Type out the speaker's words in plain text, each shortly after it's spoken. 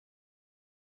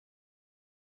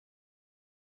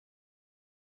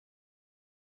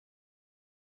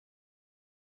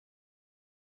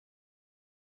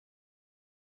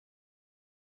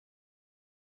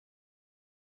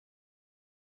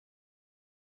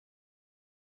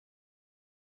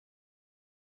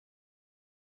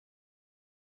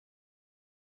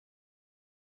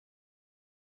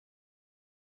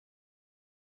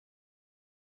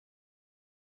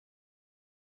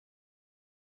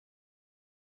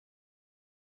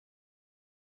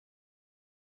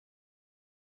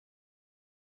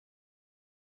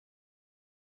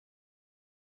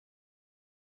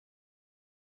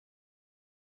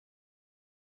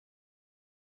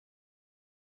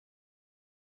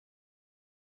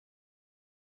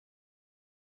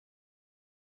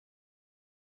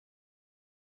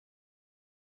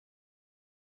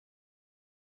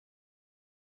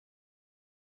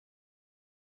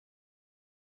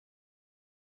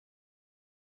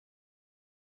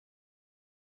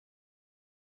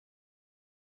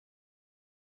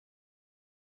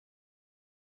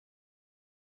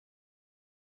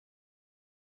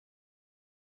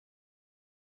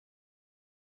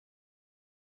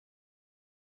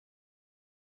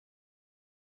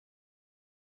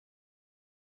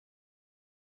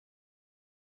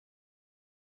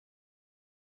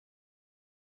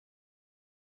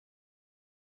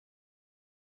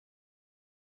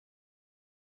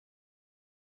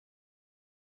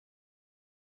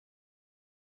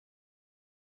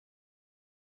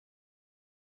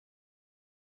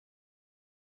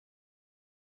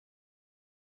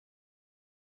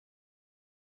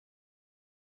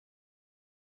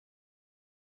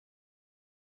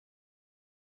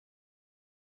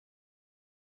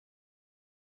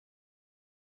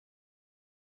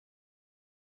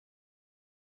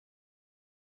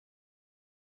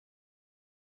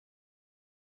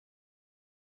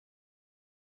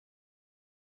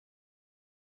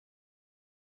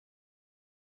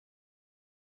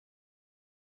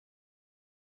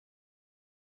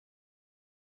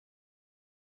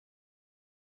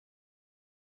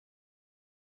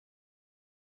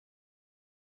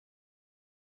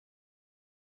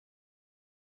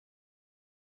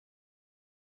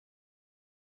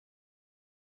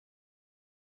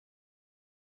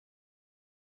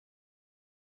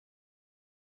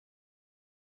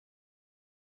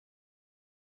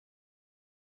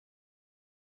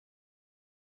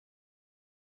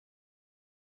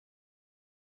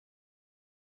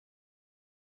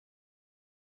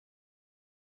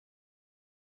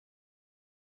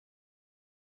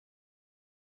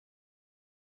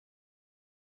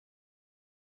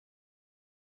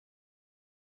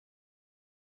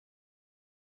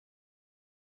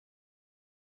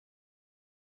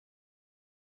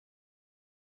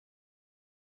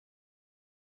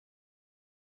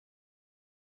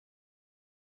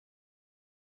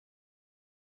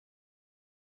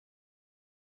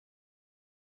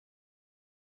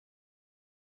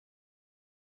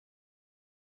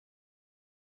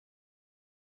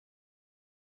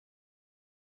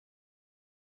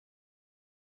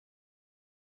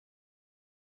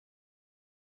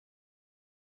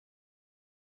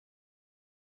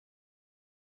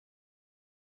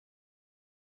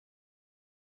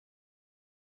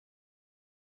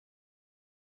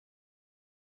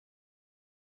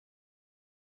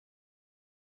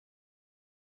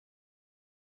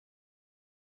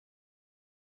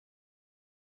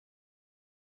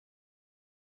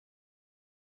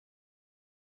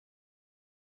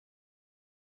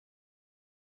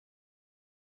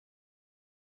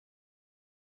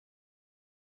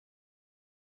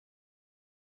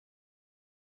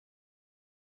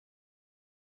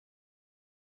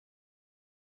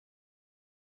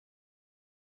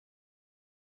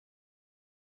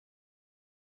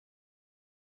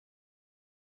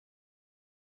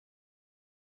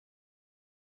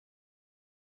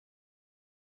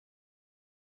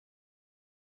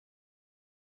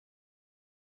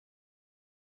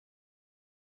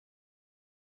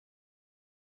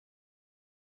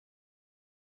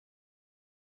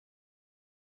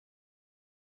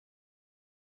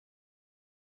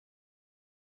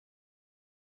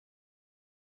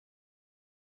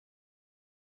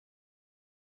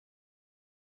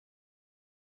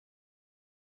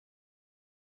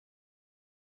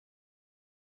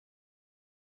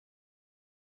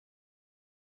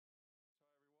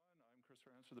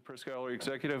For the Press Gallery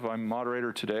Executive, I'm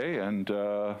moderator today, and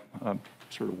I'm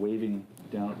sort of waving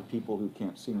down at the people who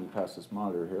can't see me past this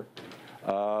monitor here.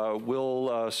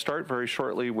 We'll start very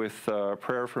shortly with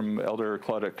prayer from Elder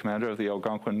Claudette, Commander of the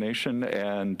Algonquin Nation,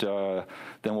 and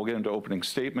then we'll get into opening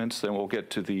statements. Then we'll get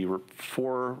to the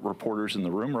four reporters in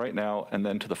the room right now, and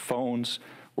then to the phones.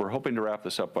 We're hoping to wrap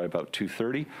this up by about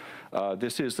 2:30.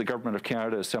 This is the Government of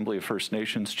Canada, Assembly of First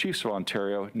Nations, Chiefs of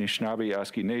Ontario,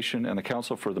 Anishinaabe-Aski Nation, and the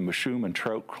Council for the Mushuam and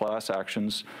Trout Class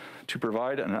Actions to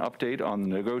provide an update on the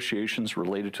negotiations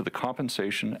related to the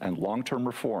compensation and long-term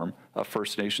reform of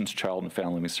First Nations Child and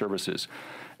Family Services.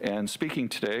 And speaking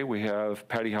today, we have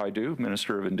Patty Hajdu,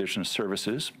 Minister of Indigenous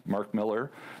Services, Mark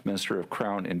Miller, Minister of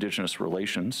Crown Indigenous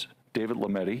Relations, David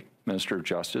Lametti, Minister of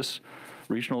Justice,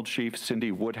 Regional Chief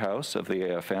Cindy Woodhouse of the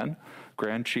AFN,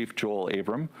 Grand Chief Joel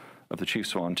Abram of the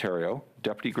Chiefs of Ontario,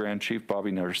 Deputy Grand Chief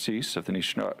Bobby Narcisse of the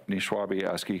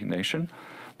Anishinaabe-Aski Nation,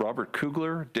 Robert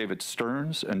Kugler, David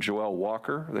Stearns, and Joelle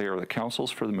Walker. They are the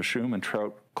councils for the Mushuam and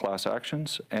Trout Class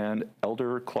Actions, and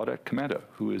Elder Claudette Comanda,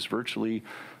 who is virtually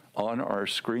on our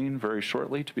screen very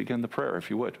shortly to begin the prayer, if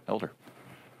you would. Elder.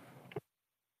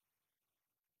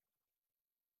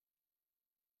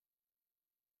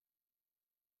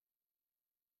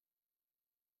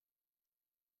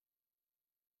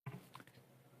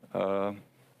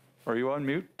 Are you on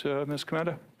mute, Ms.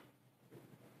 Comanda?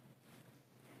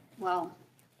 Well,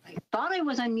 I thought I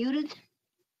was unmuted.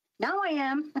 Now I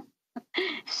am.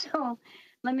 So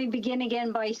let me begin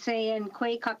again by saying,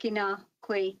 Kwe kakina,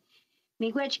 kwe.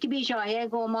 Miigwech kibija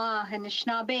ego ma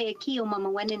Anishinaabe kiyo mama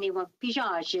weneniwa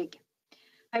bijajig.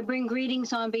 I bring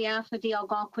greetings on behalf of the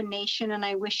Algonquin Nation, and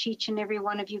I wish each and every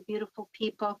one of you beautiful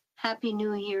people Happy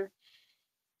New Year.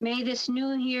 May this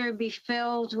new year be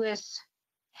filled with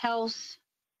health,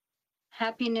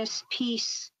 happiness,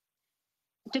 peace,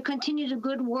 to continue the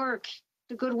good work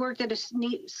that is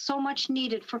so much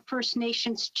needed for First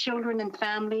Nations children and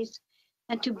families,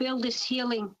 and to build this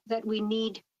healing that we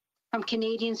need from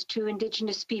Canadians to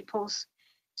Indigenous peoples.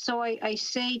 So I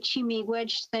say,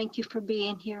 Chimiigwech, thank you for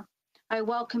being here. I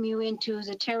welcome you into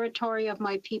the territory of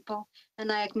my people,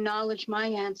 and I acknowledge my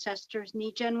ancestors,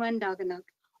 Nijen Wendaganuk,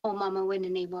 O Mama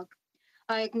Winaniwag.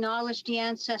 I acknowledge the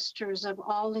ancestors of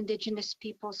all Indigenous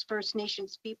peoples, First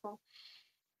Nations people.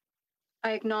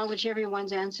 I acknowledge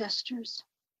everyone's ancestors.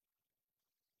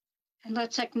 And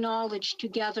let's acknowledge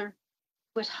together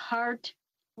with heart,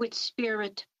 with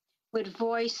spirit, with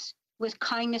voice, with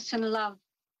kindness and love,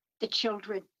 the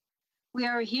children. We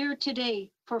are here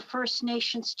today for First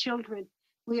Nations children.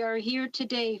 We are here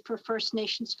today for First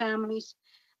Nations families.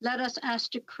 Let us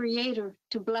ask the Creator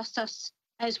to bless us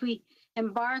as we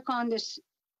embark on this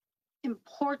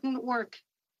important work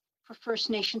for First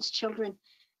Nations children.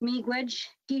 Miigwech,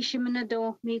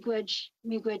 Gishiminado, Miigwech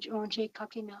Onje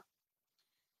Kakina.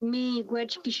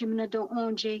 Miigwech, Gishiminado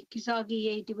Onje,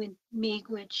 Kizagi Yedwin,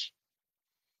 Miigwech.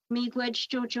 Miigwech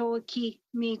Jojo Aki,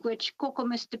 Miigwech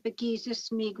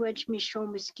Kokomistipagizis, Miigwech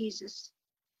Mishomiskizis.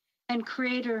 And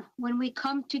Creator, when we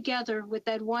come together with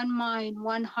that one mind,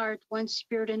 one heart, one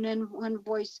spirit, and then one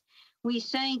voice, we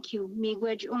thank you,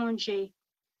 Miigwech Onje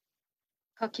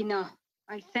Kakina.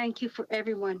 I thank you for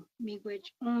everyone,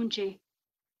 Miigwech Onje,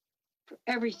 for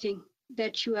everything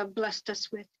that you have blessed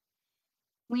us with.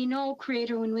 We know,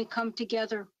 Creator, when we come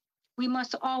together, we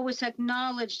must always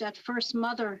acknowledge that first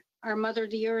mother, our mother,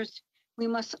 the earth. We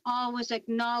must always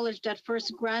acknowledge that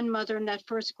first grandmother and that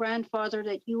first grandfather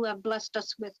that you have blessed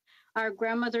us with, our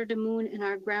grandmother, the moon, and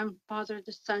our grandfather,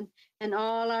 the sun, and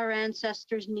all our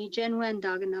ancestors, Nijen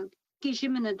Wendaganag,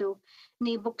 Kishiminado,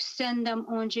 ni buksendam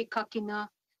onje kakina,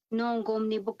 nongom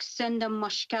ni buksendam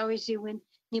mashkawiziwin,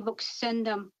 ni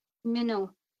buksendam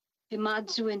mino,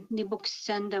 bimadzuin, ni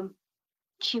buksendam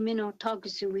chimino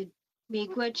tagzuin,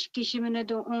 miigwech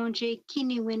kishiminado onje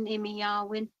kiniwin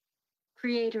emiyawin.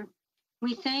 Creator,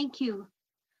 we thank you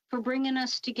for bringing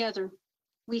us together.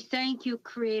 We thank you,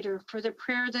 Creator, for the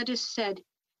prayer that is said.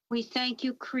 We thank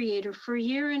you, Creator, for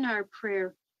hearing our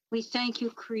prayer. We thank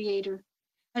you, Creator,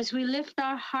 as we lift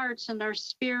our hearts and our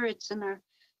spirits and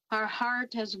our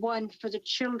heart as one for the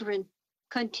children.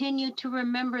 Continue to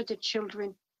remember the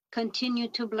children. Continue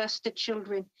to bless the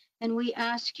children. And we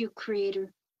ask you,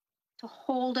 Creator, to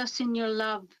hold us in your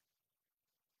love,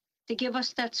 to give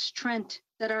us that strength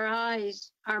that our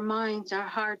eyes, our minds, our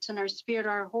hearts, and our spirit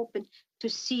are open to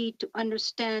see, to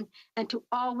understand, and to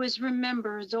always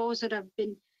remember those that have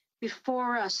been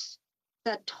before us,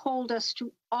 that told us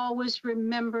to always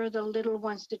remember the little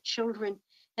ones, the children.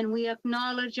 And we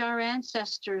acknowledge our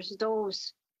ancestors,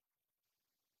 those,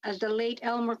 as the late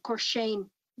Elmer Corshane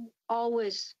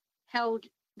always held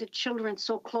the children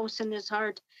so close in his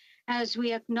heart. as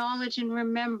we acknowledge and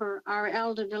remember our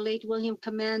elder, the late William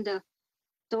Commanda,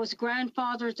 those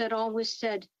grandfathers that always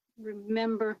said,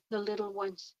 remember the little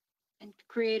ones. And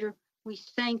Creator, we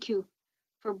thank you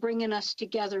for bringing us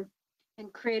together.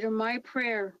 And Creator, my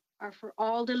prayer are for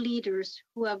all the leaders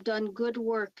who have done good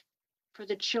work for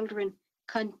the children.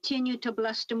 Continue to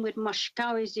bless them with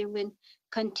mashkawiziwin.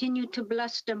 Continue to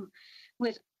bless them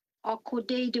with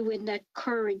akodeduwin, that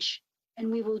courage.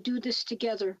 And we will do this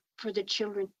together for the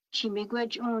children.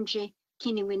 Chimigwej onje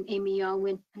kiniwin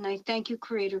emiyawin. And I thank you,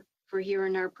 Creator, for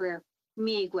hearing our prayer.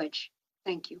 Miigwej.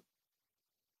 Thank you.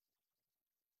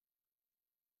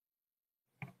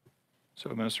 So,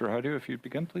 Minister Hajdu, if you'd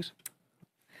begin, please.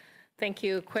 Thank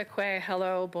you. Kwekwe,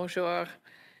 hello, bonjour.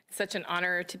 It's such an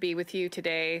honor to be with you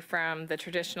today from the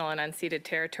traditional and unceded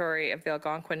territory of the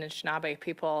Algonquin and Anishinaabe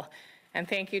people. And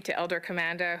thank you to Elder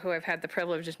Commanda, who I've had the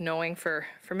privilege of knowing for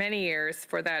many years,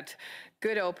 for that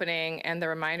good opening and the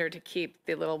reminder to keep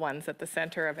the little ones at the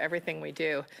center of everything we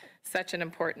do. Such an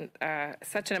important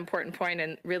point,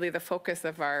 and really the focus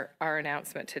of our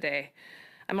announcement today.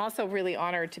 I'm also really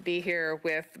honored to be here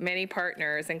with many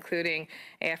partners, including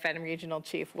AFN Regional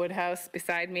Chief Woodhouse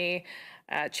beside me,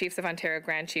 Chiefs of Ontario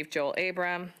Grand Chief Joel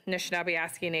Abram,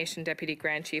 Anishinaabe Nation Deputy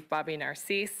Grand Chief Bobby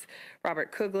Narcisse,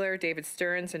 Robert Kugler, David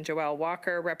Stearns, and Joelle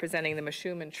Walker, representing the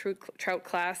Mashum and Trout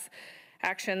class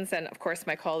actions, and of course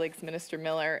my colleagues Minister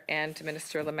Miller and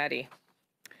Minister Lametti.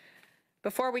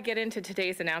 Before we get into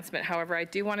today's announcement, however, I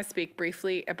do want to speak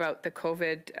briefly about the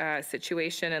COVID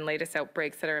situation and latest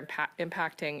outbreaks that are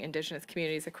impacting Indigenous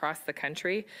communities across the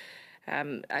country.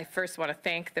 I first want to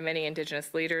thank the many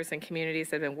Indigenous leaders and communities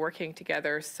that have been working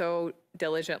together so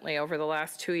diligently over the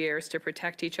last 2 years to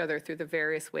protect each other through the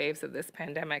various waves of this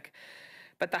pandemic.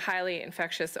 But the highly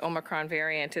infectious Omicron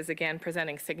variant is again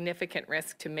presenting significant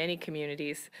risk to many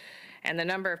communities, and the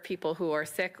number of people who are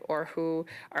sick or who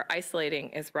are isolating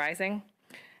is rising.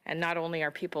 And not only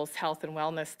are people's health and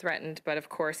wellness threatened, but of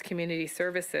course community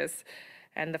services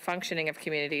and the functioning of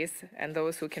communities and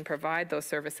those who can provide those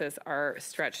services are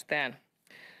stretched thin.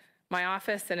 My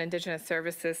office and Indigenous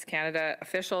Services Canada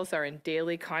officials are in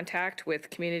daily contact with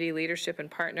community leadership and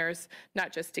partners,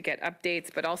 not just to get updates,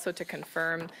 but also to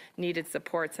confirm needed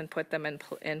supports and put them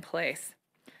in place.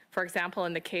 For example,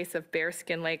 in the case of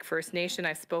Bearskin Lake First Nation,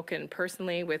 I've spoken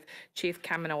personally with Chief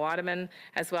Kaminawadaman,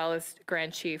 as well as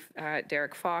Grand Chief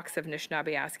Derek Fox of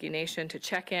Anishinaabe Nation, to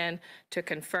check in, to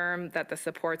confirm that the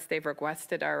supports they've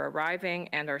requested are arriving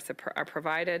and are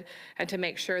provided, and to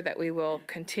make sure that we will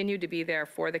continue to be there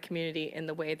for the community in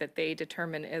the way that they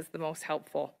determine is the most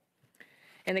helpful.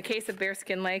 In the case of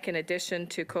Bearskin Lake, in addition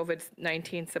to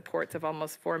COVID-19 supports of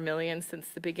almost $4 million since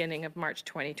the beginning of March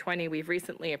 2020, we've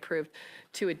recently approved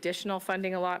 2 additional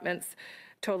funding allotments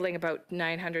totaling about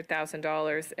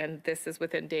 $900,000, and this is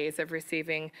within days of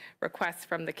receiving requests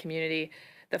from the community.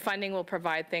 The funding will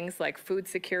provide things like food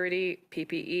security,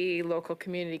 PPE, local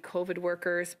community COVID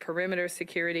workers, perimeter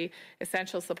security,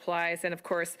 essential supplies, and of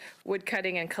course, wood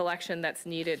cutting and collection that's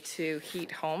needed to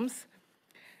heat homes.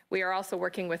 We are also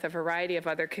working with a variety of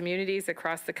other communities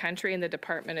across the country, and the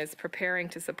department is preparing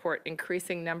to support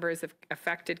increasing numbers of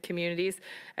affected communities,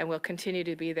 and will continue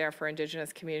to be there for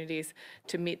Indigenous communities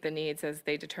to meet the needs as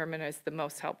they determine as the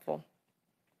most helpful.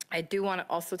 I do want to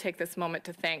also take this moment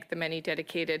to thank the many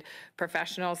dedicated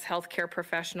professionals, healthcare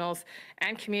professionals,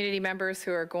 and community members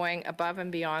who are going above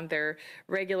and beyond their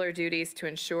regular duties to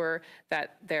ensure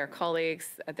that their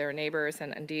colleagues, their neighbors,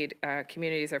 and indeed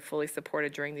communities are fully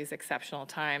supported during these exceptional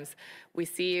times. We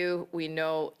see you, we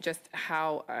know just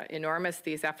how enormous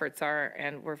these efforts are,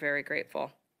 and we're very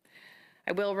grateful.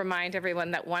 I will remind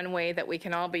everyone that one way that we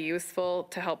can all be useful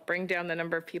to help bring down the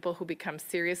number of people who become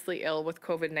seriously ill with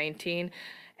COVID-19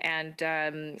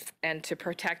 and to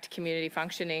protect community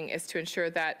functioning is to ensure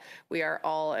that we are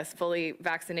all as fully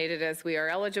vaccinated as we are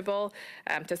eligible,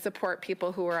 to support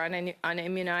people who are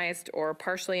unimmunized or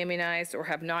partially immunized or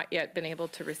have not yet been able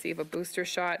to receive a booster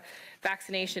shot.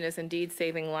 Vaccination is indeed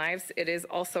saving lives. It is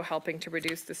also helping to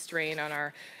reduce the strain on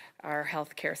our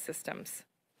healthcare systems.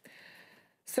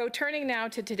 So turning now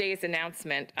to today's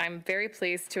announcement, I'm very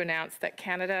pleased to announce that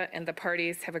Canada and the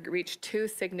parties have reached 2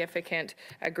 significant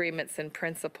agreements in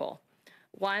principle.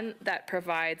 One that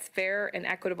provides fair and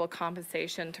equitable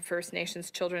compensation to First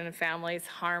Nations children and families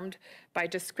harmed by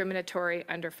discriminatory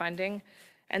underfunding,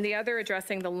 and the other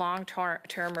addressing the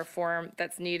long-term reform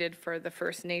that's needed for the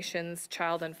First Nations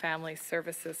Child and Family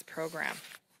Services Program.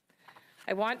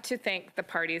 I want to thank the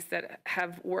parties that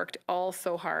have worked all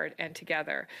so hard and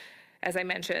together. As I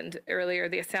mentioned earlier,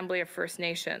 the Assembly of First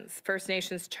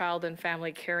Nations Child and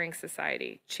Family Caring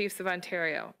Society, Chiefs of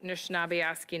Ontario,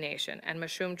 Anishinaabe Nation, and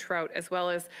Mashum Trout, as well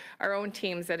as our own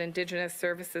teams at Indigenous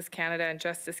Services Canada and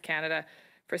Justice Canada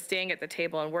for staying at the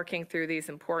table and working through these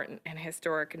important and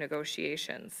historic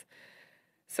negotiations.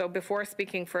 So before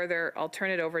speaking further, I'll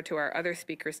turn it over to our other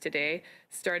speakers today,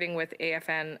 starting with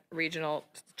AFN Regional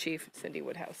Chief Cindy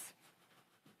Woodhouse.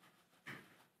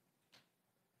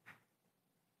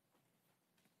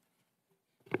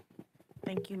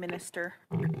 Thank you, Minister.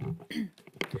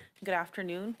 Good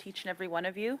afternoon to each and every one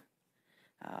of you.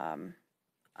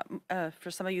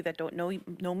 For some of you that don't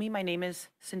know me, my name is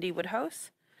Cindy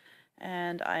Woodhouse,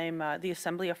 and I'm the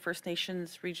Assembly of First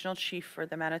Nations Regional Chief for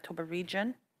the Manitoba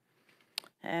region.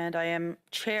 And I am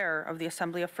chair of the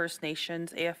Assembly of First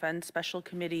Nations AFN Special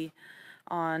Committee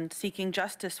on seeking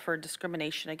justice for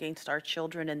discrimination against our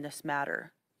children in this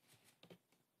matter.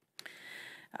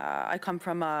 I come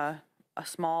from a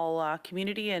small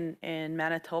community in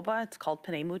Manitoba. It's called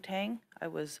Penemutang. I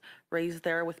was raised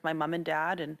there with my mom and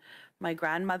dad and my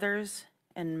grandmothers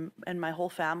and my whole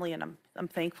family, and I'm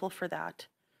thankful for that.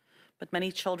 But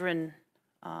many children,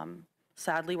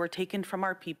 sadly, were taken from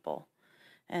our people,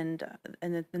 and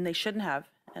they shouldn't have.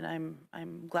 And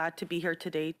I'm glad to be here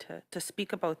today to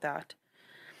speak about that.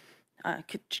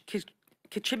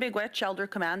 Kichimigwech, Elder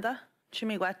Commander,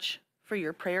 Chimigwech, for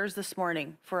your prayers this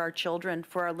morning, for our children,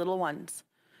 for our little ones,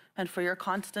 and for your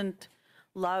constant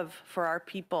love for our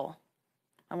people.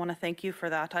 I want to thank you for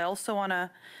that. I also want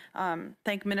to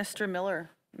thank Minister Miller,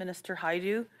 Minister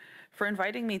Hajdu, for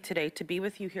inviting me today to be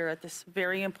with you here at this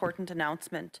very important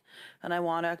announcement. And I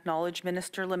want to acknowledge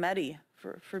Minister Lametti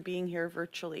for being here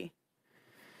virtually.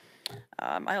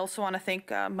 I also want to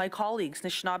thank my colleagues,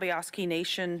 Anishinaabe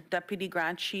Nation Deputy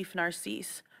Grand Chief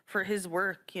Narcisse, for his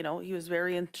work. You know, he was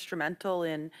very instrumental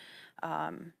in,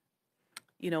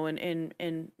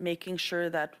 in making sure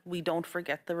that we don't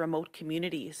forget the remote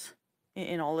communities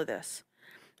in all of this.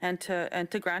 And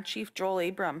to Grand Chief Joel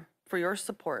Abram for your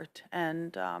support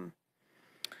and,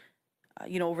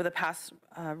 over the past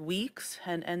weeks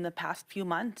and the past few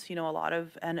months, a lot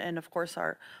of, and of course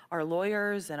our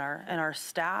lawyers and our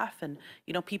staff, and,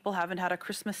 people haven't had a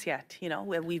Christmas yet,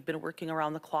 we've been working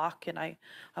around the clock, and I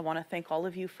want to thank all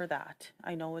of you for that.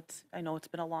 I know it's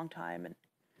been a long time. And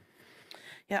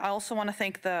yeah, I also want to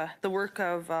thank the work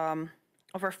of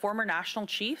our former national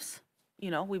chiefs.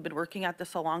 We've been working at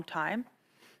this a long time.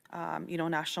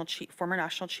 Former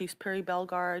National Chiefs Perry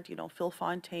Bellegarde, Phil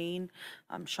Fontaine,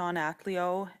 Sean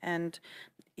Atleo, and,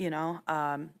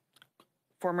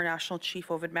 former National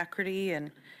Chief Ovid McCurdy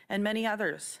and many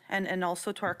others. And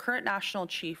also to our current National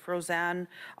Chief, Roseanne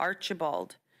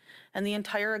Archibald, and the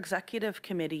entire Executive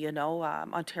Committee,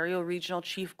 Ontario Regional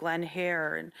Chief Glenn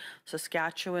Hare, and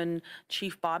Saskatchewan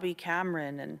Chief Bobby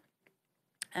Cameron,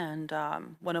 and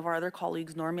one of our other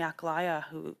colleagues, Normi Aklaya,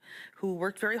 who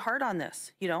worked very hard on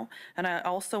this, And I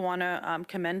also want to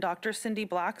commend Dr. Cindy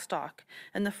Blackstock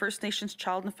and the First Nations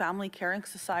Child and Family Caring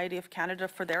Society of Canada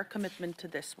for their commitment to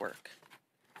this work.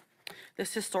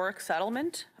 This historic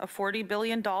settlement of $40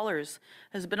 billion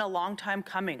has been a long time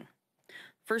coming.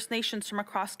 First Nations from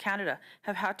across Canada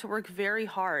have had to work very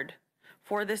hard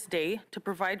for this day to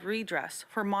provide redress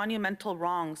for monumental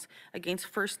wrongs against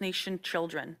First Nation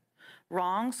children.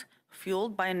 Wrongs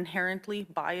fueled by an inherently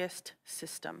biased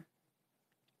system.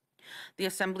 The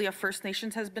Assembly of First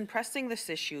Nations has been pressing this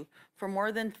issue for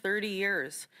more than 30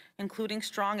 years, including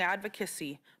strong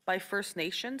advocacy by First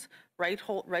Nations,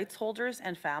 rights holders,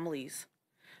 and families.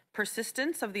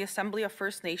 Persistence of the Assembly of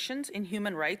First Nations in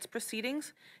human rights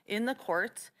proceedings, in the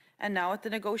courts, and now at the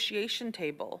negotiation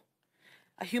table.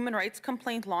 A human rights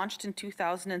complaint launched in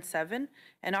 2007,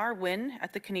 and our win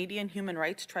at the Canadian Human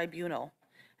Rights Tribunal.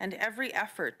 And every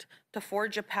effort to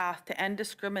forge a path to end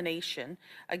discrimination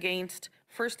against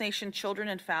First Nation children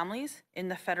and families in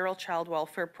the federal child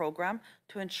welfare program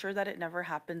to ensure that it never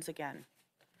happens again.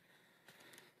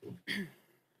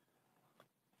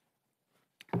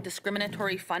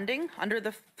 Discriminatory funding under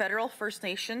the federal First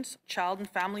Nations Child and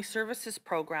Family Services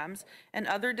programs and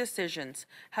other decisions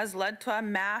has led to a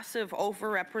massive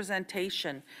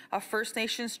overrepresentation of First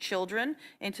Nations children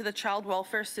into the child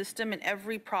welfare system in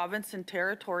every province and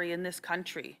territory in this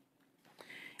country.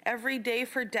 Every day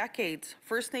for decades,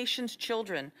 First Nations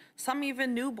children, some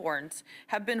even newborns,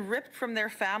 have been ripped from their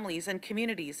families and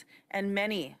communities, and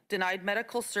many denied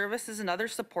medical services and other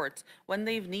supports when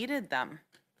they've needed them.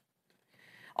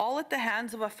 All at the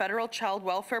hands of a federal child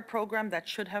welfare program that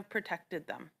should have protected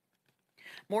them.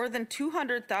 More than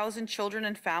 200,000 children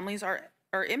and families are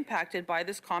impacted by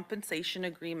this compensation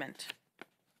agreement.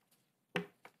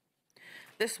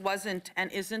 This wasn't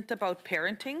and isn't about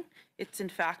parenting. It's in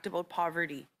fact about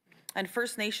poverty. And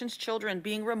First Nations children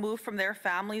being removed from their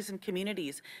families and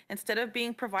communities instead of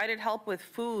being provided help with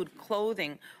food,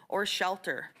 clothing, or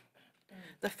shelter.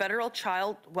 The federal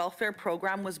child welfare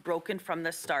program was broken from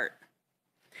the start.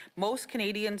 Most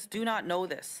Canadians do not know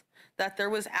this, that there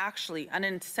was actually an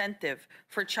incentive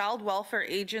for child welfare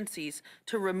agencies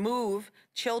to remove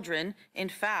children. In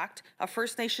fact, a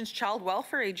First Nations child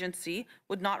welfare agency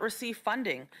would not receive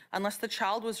funding unless the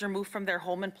child was removed from their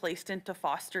home and placed into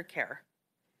foster care.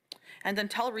 And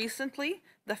until recently,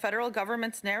 the federal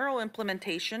government's narrow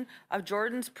implementation of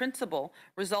Jordan's Principle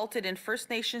resulted in First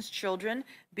Nations children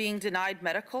being denied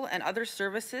medical and other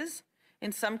services,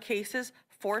 in some cases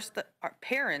forced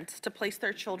parents to place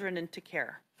their children into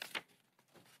care.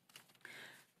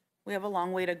 We have a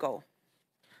long way to go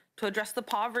to address the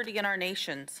poverty in our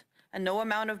nations, and no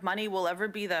amount of money will ever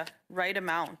be the right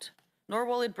amount, nor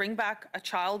will it bring back a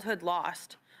childhood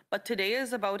lost. But today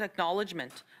is about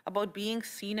acknowledgement, about being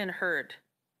seen and heard.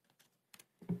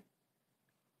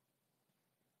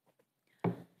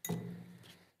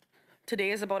 Today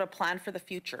is about a plan for the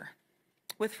future,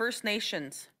 with First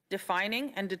Nations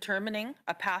defining and determining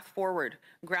a path forward,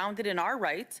 grounded in our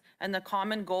rights and the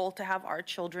common goal to have our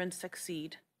children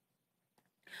succeed.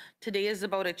 Today is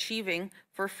about achieving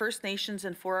for First Nations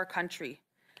and for our country.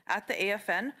 At the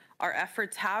AFN, our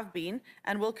efforts have been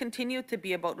and will continue to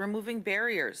be about removing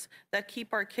barriers that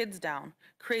keep our kids down,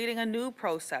 creating a new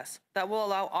process that will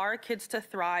allow our kids to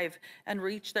thrive and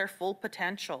reach their full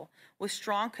potential with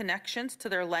strong connections to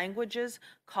their languages,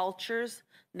 cultures,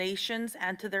 nations,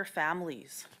 and to their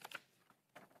families.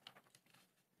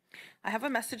 I have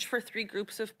a message for 3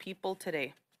 groups of people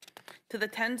today. To the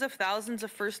tens of thousands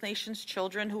of First Nations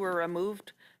children who were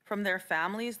removed from their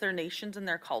families, their nations, and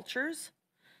their cultures.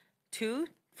 2,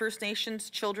 First Nations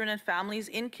children and families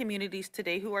in communities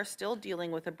today who are still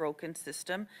dealing with a broken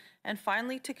system. And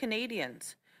finally, to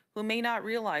Canadians who may not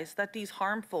realize that these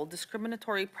harmful,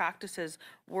 discriminatory practices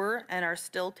were and are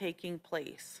still taking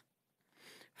place.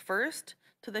 First,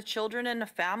 to the children and the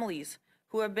families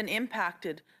who have been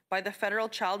impacted by the Federal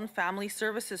Child and Family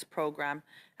Services Program,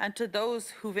 and to those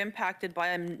who've impacted by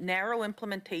a narrow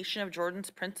implementation of Jordan's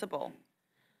Principle.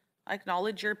 I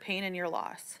acknowledge your pain and your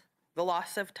loss, the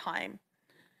loss of time,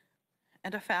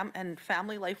 and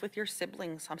family life with your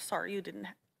siblings. I'm sorry you didn't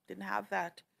have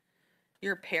that.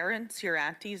 Your parents, your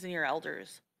aunties, and your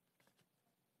elders.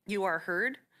 You are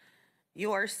heard,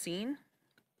 you are seen.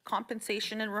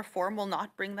 Compensation and reform will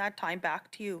not bring that time back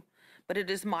to you, but it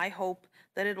is my hope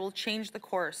that it will change the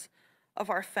course of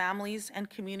our families and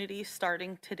communities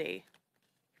starting today.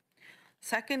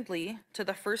 Secondly, to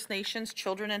the First Nations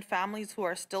children and families who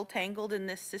are still tangled in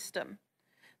this system,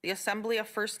 the Assembly of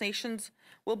First Nations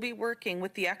will be working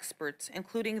with the experts,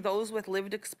 including those with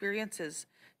lived experiences,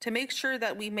 to make sure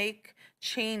that we make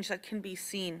change that can be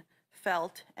seen,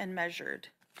 felt, and measured.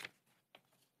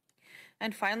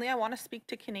 And finally, I want to speak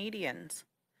to Canadians.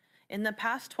 In the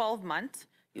past 12 months,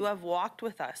 you have walked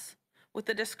with us with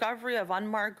the discovery of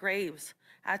unmarked graves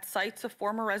at sites of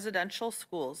former residential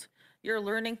schools. You're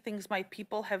learning things my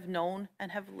people have known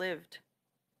and have lived.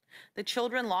 The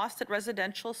children lost at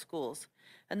residential schools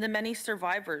and the many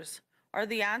survivors are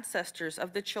the ancestors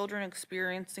of the children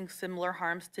experiencing similar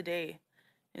harms today,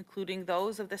 including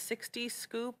those of the 60s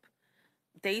Scoop,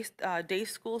 day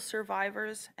school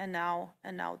survivors, and now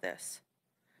this.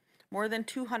 More than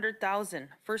 200,000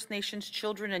 First Nations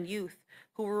children and youth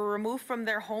who were removed from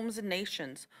their homes and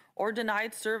nations or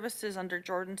denied services under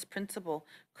Jordan's Principle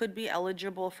could be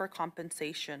eligible for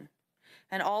compensation.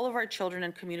 And all of our children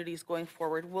and communities going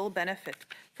forward will benefit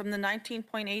from the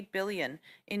 $19.8 billion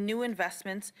in new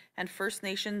investments and First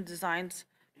Nation design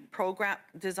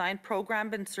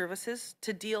program and services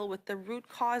to deal with the root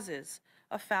causes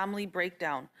of family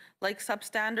breakdown, like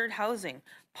substandard housing,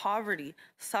 poverty,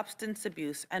 substance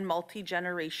abuse, and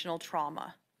multi-generational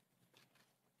trauma.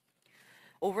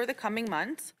 Over the coming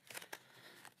months,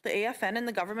 the AFN and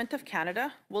the Government of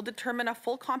Canada will determine a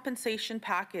full compensation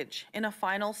package in a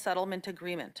final settlement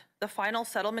agreement. The final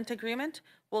settlement agreement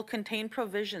will contain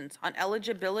provisions on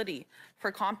eligibility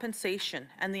for compensation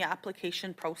and the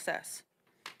application process.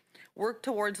 Work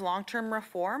towards long-term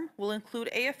reform will include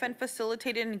AFN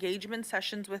facilitated engagement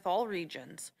sessions with all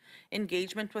regions.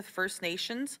 Engagement with First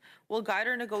Nations will guide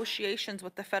our negotiations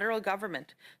with the federal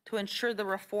government to ensure the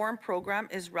reform program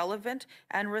is relevant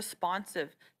and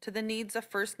responsive to the needs of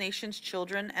First Nations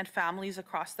children and families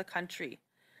across the country.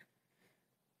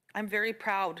 I'm very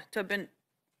proud to have been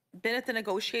at the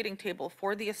negotiating table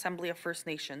for the Assembly of First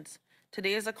Nations.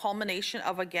 Today is a culmination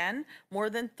of, again, more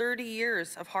than 30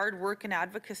 years of hard work and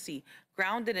advocacy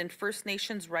grounded in First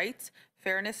Nations rights,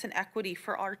 fairness, and equity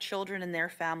for our children and their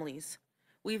families.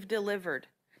 We've delivered,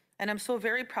 and I'm so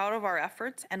very proud of our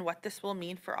efforts and what this will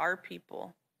mean for our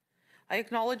people. I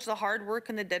acknowledge the hard work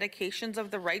and the dedications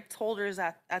of the rights holders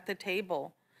at the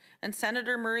table, and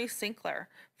Senator Murray Sinclair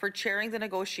for chairing the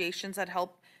negotiations that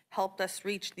helped us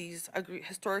reach these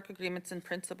historic agreements in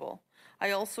principle.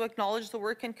 I also acknowledge the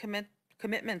work and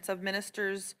commitments of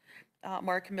Ministers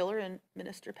Mark Miller and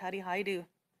Minister Patty Hajdu,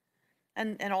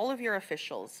 and all of your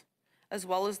officials, as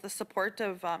well as the support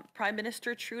of Prime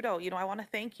Minister Trudeau. I want to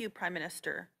thank you, Prime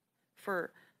Minister,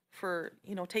 for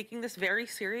taking this very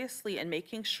seriously and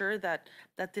making sure that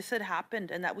this had happened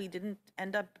and that we didn't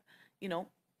end up,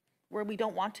 where we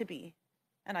don't want to be.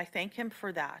 And I thank him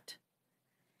for that.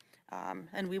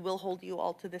 And we will hold you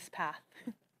all to this path.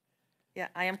 Yeah,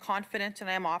 I am confident and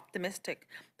I am optimistic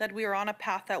that we are on a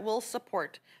path that will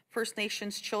support First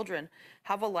Nations children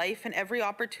have a life and every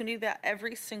opportunity that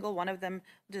every single one of them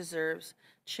deserves.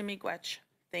 Chimigwech,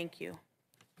 thank you.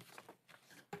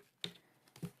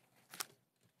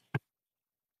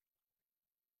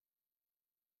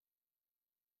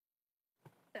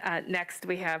 Next,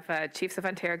 we have Chiefs of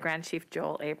Ontario Grand Chief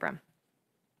Joel Abram.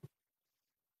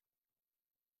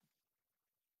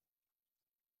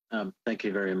 Thank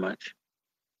you very much.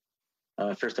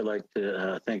 First, I'd like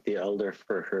to thank the elder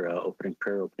for her opening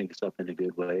prayer, opening us up in a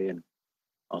good way, and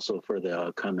also for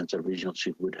the comments of Regional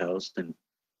Chief Woodhouse. And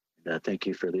thank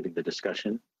you for leading the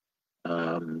discussion.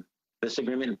 This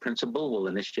agreement in principle will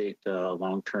initiate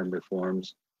long-term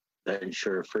reforms that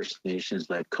ensure First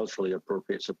Nations-led culturally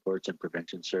appropriate supports and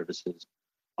prevention services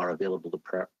are available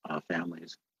to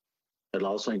families. It'll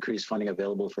also increase funding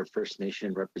available for First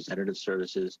Nation representative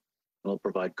services and will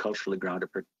provide culturally grounded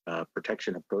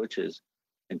protection approaches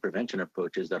and prevention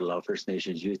approaches that allow First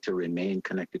Nations youth to remain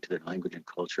connected to their language and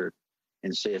culture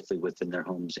and safely within their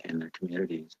homes and their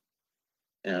communities.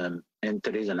 And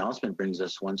today's announcement brings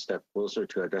us one step closer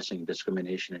to addressing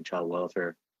discrimination in child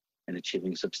welfare and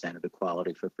achieving substantive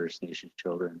equality for First Nations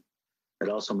children. It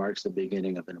also marks the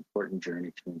beginning of an important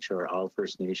journey to ensure all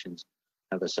First Nations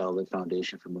have a solid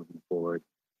foundation for moving forward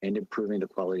and improving the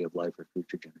quality of life for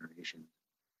future generations.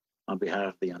 On behalf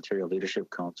of the Ontario Leadership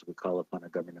Council, we call upon the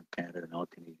Government of Canada and all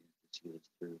Canadians to see this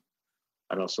through.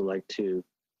 I'd also like to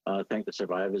thank the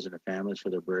survivors and their families for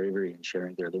their bravery in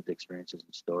sharing their lived experiences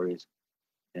and stories.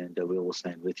 And we will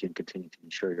stand with you and continue to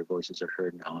ensure your voices are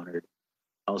heard and honored.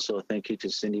 Also, thank you to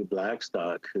Cindy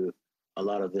Blackstock, who a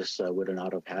lot of this would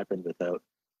not have happened without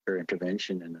her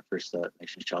intervention in the First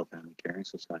Nations Child Family Caring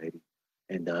Society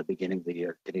and beginning the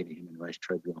Canadian Human Rights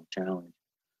Tribunal Challenge,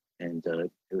 and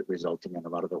resulting in a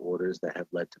lot of the orders that have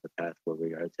led to the path where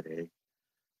we are today.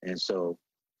 And so,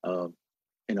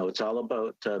 it's all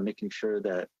about making sure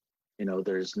that,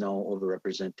 there's no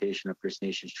overrepresentation of First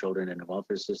Nations children in the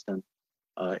welfare system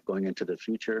going into the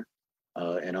future.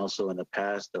 And also in the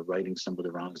past of righting some of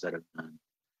the wrongs that have done.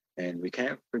 And we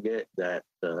can't forget that,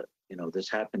 this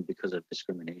happened because of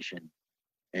discrimination.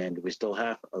 And we still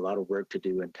have a lot of work to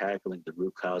do in tackling the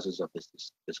root causes of this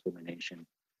discrimination.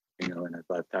 And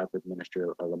I've talked with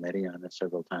Minister Lametti on this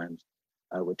several times,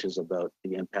 which is about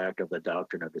the impact of the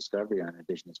doctrine of discovery on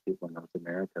Indigenous people in North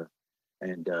America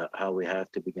and how we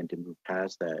have to begin to move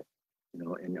past that,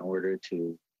 in order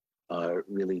to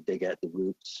really dig at the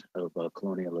roots of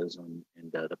colonialism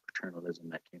and the paternalism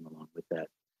that came along with that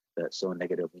so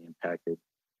negatively impacted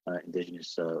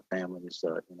Indigenous families,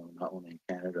 not only in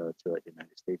Canada, throughout the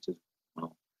United States as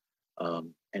well.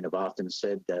 And I've often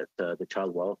said that the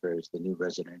child welfare is the new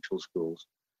residential schools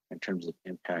in terms of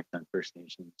impact on First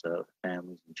Nations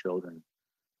families and children.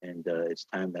 And it's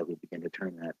time that we begin to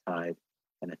turn that tide.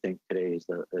 And I think today is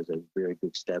a very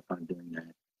good step on doing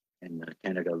that. And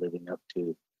Canada living up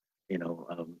to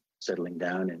settling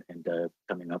down and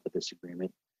coming up with this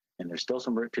agreement. And there's still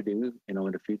some work to do, in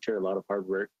the future, a lot of hard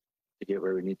work to get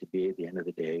where we need to be at the end of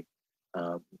the day.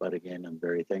 But again, I'm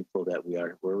very thankful that we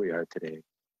are where we are today.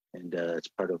 And it's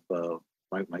part of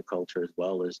my culture as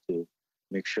well, is to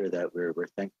make sure that we're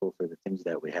thankful for the things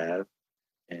that we have.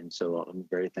 And so I'm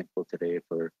very thankful today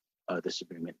for this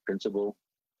agreement principle.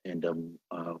 And I'm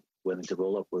willing to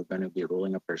roll up. We're going to be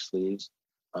rolling up our sleeves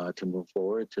to move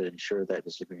forward to ensure that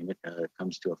this agreement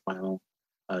comes to a final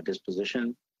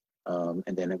disposition,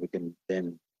 and then we can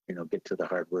get to the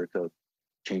hard work of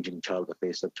changing the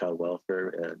face of child welfare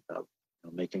and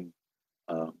making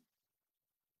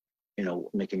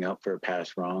making up for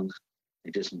past wrongs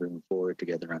and just moving forward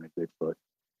together on a good foot,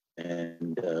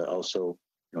 and also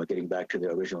getting back to the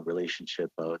original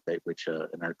relationship which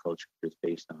in our culture is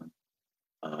based on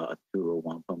Turo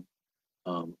Wampum.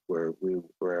 where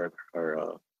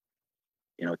our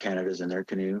Canada's in their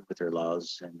canoe with their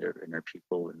laws and their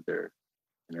people and their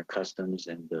customs,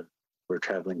 and we're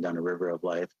traveling down a river of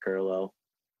life parallel.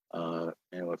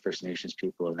 First Nations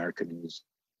people in our canoes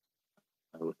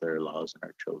with their laws and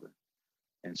our children.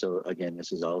 And so again,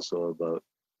 this is also about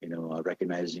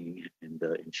recognizing and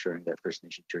ensuring that First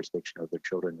Nation jurisdiction of their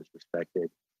children is respected,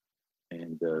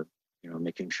 and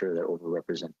making sure that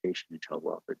overrepresentation in child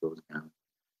welfare goes down.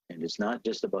 And it's not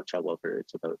just about child welfare;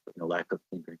 it's about lack of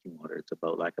clean drinking water. It's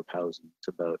about lack of housing. It's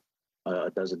about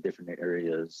a dozen different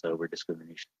areas where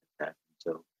discrimination is happening.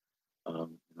 So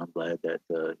I'm glad that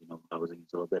housing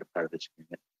is a little bit a part of this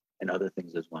agreement, and other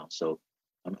things as well. So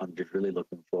I'm just really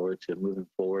looking forward to moving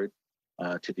forward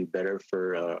to do better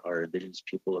for our Indigenous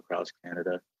people across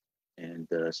Canada. And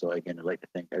so again, I'd like to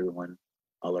thank everyone,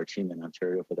 all our team in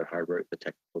Ontario for their hard work, the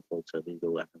technical folks, our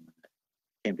legal everyone that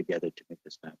came together to make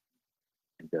this happen.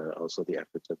 And also the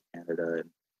efforts of Canada and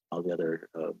all the other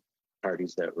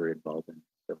parties that were involved in.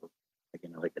 So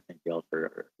again, I'd like to thank you all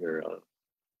for your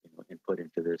input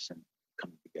into this and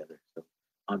coming together. So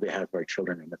on behalf of our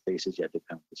children and the faces yet to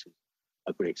come, this is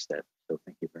a great step. So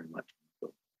thank you very much.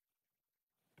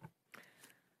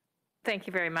 Thank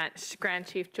you very much, Grand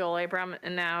Chief Joel Abram.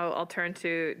 And now I'll turn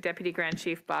to Deputy Grand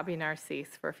Chief Bobby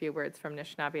Narcisse for a few words from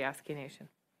Anishinaabe Nation.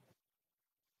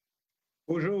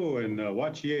 Bonjour and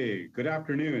Wachie. Good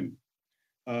afternoon.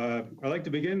 I'd like to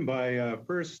begin by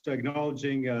first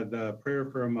acknowledging the prayer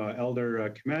from Elder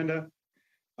Commanda.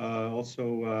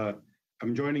 Also,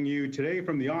 I'm joining you today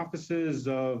from the offices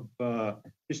of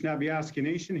Anishinaabe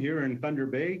Nation here in Thunder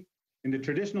Bay, in the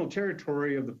traditional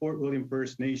territory of the Fort William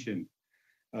First Nation.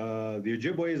 The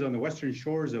Ojibways on the western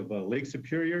shores of Lake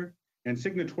Superior and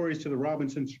signatories to the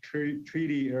Robinson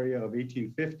Treaty area of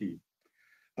 1850.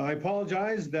 I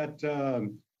apologize that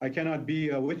I cannot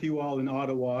be with you all in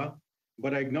Ottawa,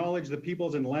 but I acknowledge the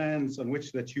peoples and lands on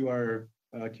which that you are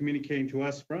communicating to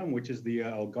us from, which is the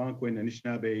Algonquin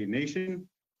Anishinaabe Nation.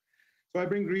 So I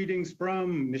bring greetings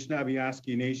from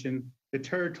Anishinaabe Nation, the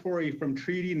territory from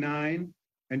Treaty 9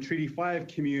 and Treaty 5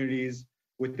 communities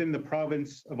within the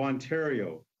province of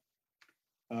Ontario.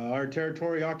 Our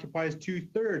territory occupies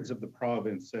 2/3 of the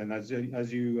province, and as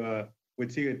you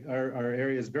would see, our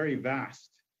area is very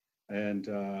vast, and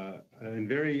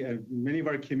many of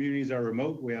our communities are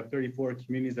remote. We have 34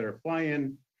 communities that are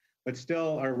fly-in, but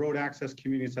still our road access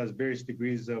communities has various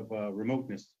degrees of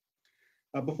remoteness.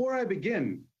 Before I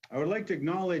begin, I would like to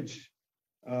acknowledge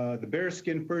the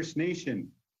Bearskin First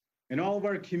Nation and all of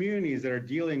our communities that are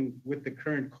dealing with the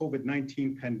current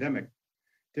COVID-19 pandemic.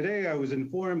 Today, I was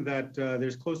informed that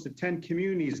there's close to 10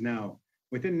 communities now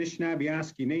within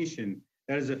Anishinaabe Nation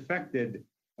that is affected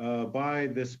by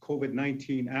this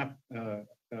COVID-19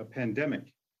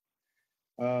 pandemic.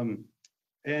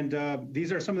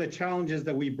 These are some of the challenges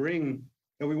that we bring,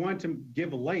 that we want to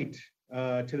give light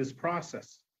to this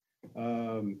process,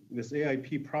 this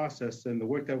AIP process, and the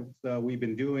work that we've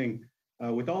been doing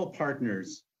with all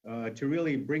partners to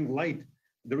really bring light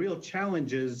the real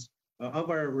challenges of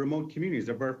our remote communities,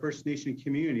 of our First Nation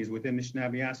communities within the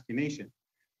Anishinaabe Nation.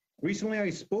 Recently, I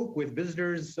spoke with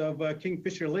visitors of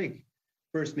Kingfisher Lake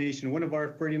First Nation, one of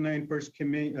our 39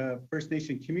 First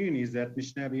Nation communities that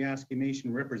Anishinaabe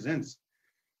Nation represents.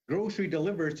 Grocery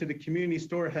deliveries to the community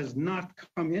store has not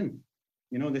come in.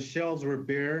 The shelves were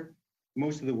bare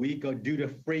most of the week due to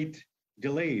freight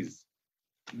delays.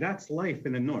 That's life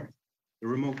in the north, the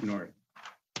remote north.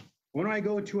 When I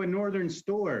go to a northern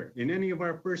store in any of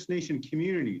our First Nation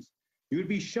communities, you would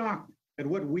be shocked at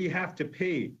what we have to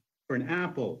pay for an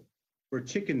apple, for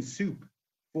chicken soup,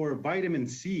 for vitamin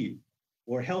C,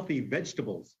 or healthy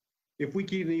vegetables, if we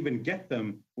can even get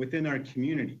them within our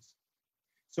communities.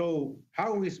 So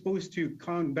how are we supposed to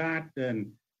combat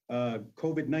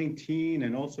COVID-19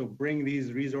 and also bring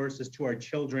these resources to our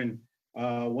children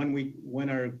when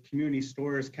our community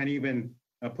stores can't even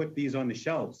put these on the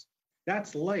shelves?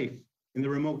 That's life in the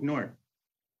remote north.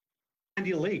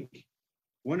 Sandy Lake,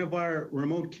 one of our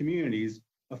remote communities,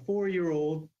 a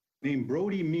 4-year-old named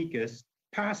Brody Meekus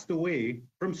passed away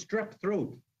from strep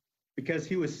throat because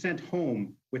he was sent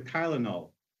home with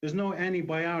Tylenol. There's no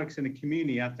antibiotics in the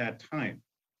community at that time.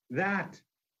 That,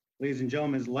 ladies and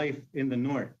gentlemen, is life in the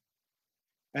north.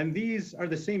 And these are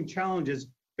the same challenges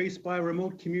faced by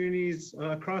remote communities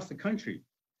across the country.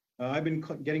 I've been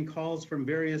getting calls from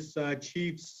various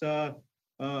chiefs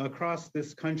across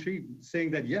this country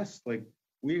saying that yes, like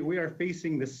we are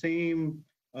facing the same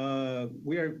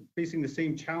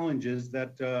challenges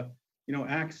that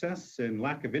access and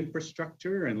lack of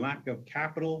infrastructure and lack of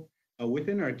capital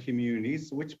within our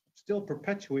communities, which still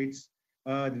perpetuates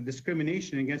the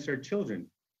discrimination against our children.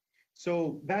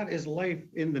 So that is life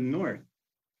in the North.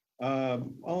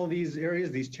 All these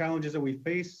areas, these challenges that we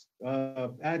face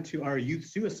add to our youth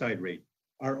suicide rate,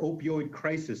 our opioid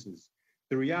crises,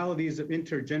 the realities of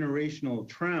intergenerational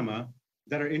trauma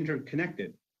that are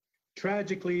interconnected.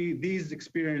 Tragically, these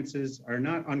experiences are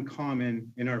not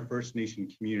uncommon in our First Nation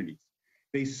communities.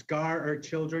 They scar our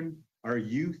children, our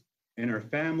youth, and our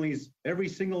families every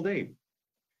single day.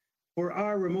 For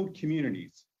our remote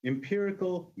communities,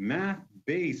 empirical,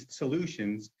 math-based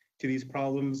solutions to these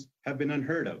problems have been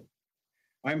unheard of.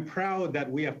 I'm proud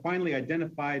that we have finally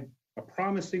identified a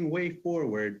promising way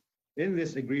forward in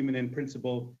this agreement in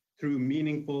principle through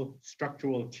meaningful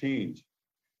structural change.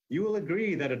 You will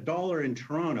agree that $1 in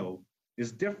Toronto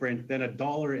is different than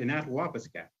 $1 in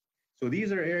Attawapiskat. So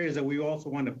these are areas that we also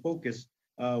want to focus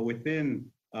within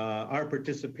our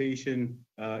participation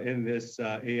in this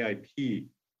AIP.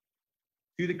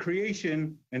 Through the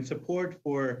creation and support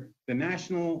for the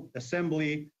National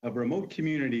Assembly of Remote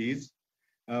Communities,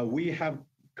 we have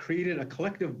created a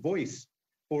collective voice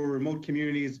for remote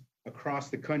communities across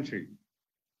the country.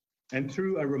 And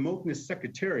through a remoteness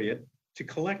secretariat to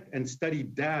collect and study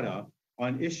data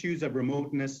on issues of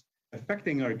remoteness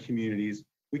affecting our communities,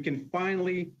 we can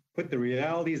finally put the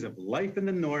realities of life in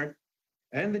the North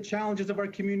and the challenges of our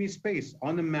community space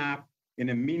on the map in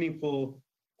a meaningful,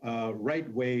 right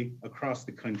way across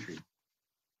the country.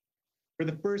 For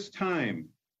the first time,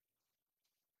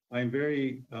 I'm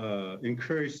very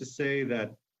encouraged to say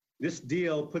that this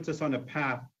deal puts us on a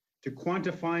path to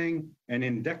quantifying and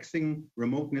indexing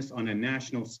remoteness on a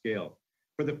national scale.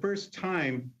 For the first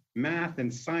time, math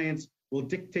and science will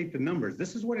dictate the numbers.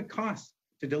 This is what it costs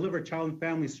to deliver child and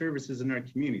family services in our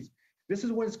communities. This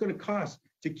is what it's going to cost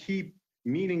to keep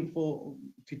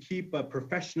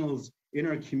professionals in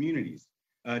our communities,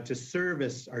 to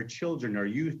service our children, our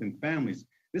youth and families.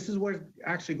 This is what it's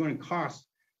actually going to cost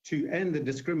to end the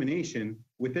discrimination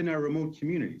within our remote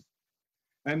communities.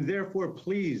 I'm therefore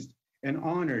pleased and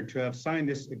honored to have signed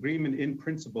this agreement in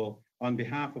principle on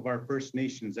behalf of our First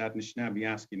Nations at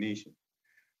Anishinaabe Nation.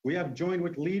 We have joined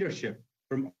with leadership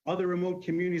from other remote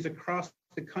communities across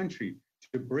the country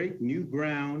to break new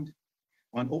ground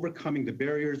on overcoming the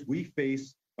barriers we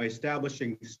face by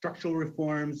establishing structural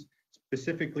reforms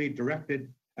specifically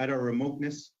directed at our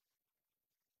remoteness.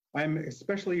 I'm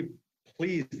especially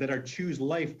pleased that our Choose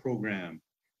Life program,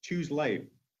 Choose Life,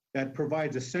 that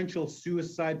provides essential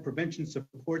suicide prevention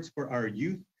supports for our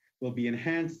youth will be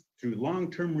enhanced through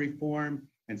long-term reform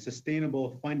and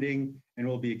sustainable funding and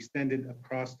will be extended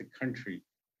across the country.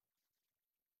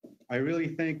 I really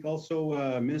thank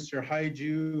also Minister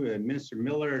Hajdu and Minister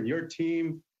Miller and your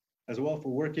team as well for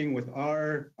working with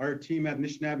our team at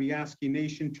Anishinaabe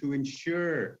Nation to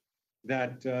ensure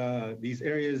that these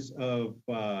areas of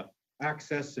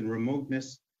access and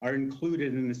remoteness are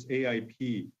included in this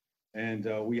AIP. And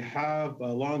we have a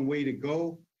long way to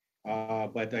go,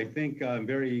 but I think I'm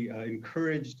very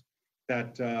encouraged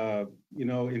that,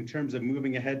 in terms of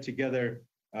moving ahead together,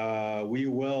 we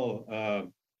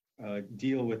will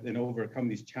deal with and overcome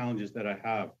these challenges that I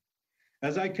have.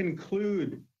 As I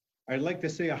conclude, I'd like to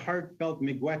say a heartfelt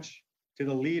miigwech to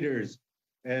the leaders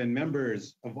and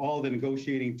members of all the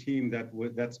negotiating team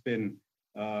that's been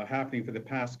happening for the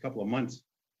past couple of months.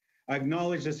 I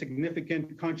acknowledge the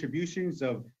significant contributions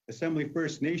of Assembly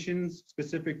First Nations,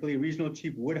 specifically Regional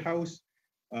Chief Woodhouse.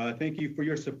 Thank you for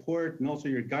your support and also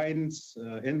your guidance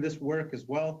in this work as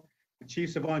well. The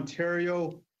Chiefs of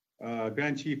Ontario,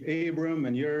 Grand Chief Abram,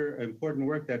 and your important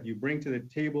work that you bring to the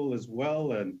table as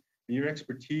well, and your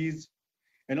expertise.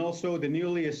 And also the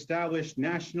newly established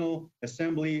National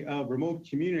Assembly of Remote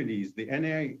Communities, the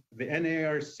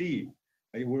NARC.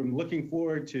 We're looking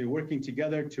forward to working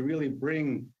together to really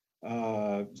bring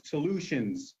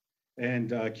solutions and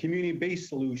community-based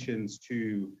solutions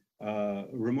to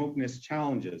remoteness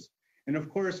challenges. And of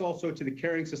course, also to the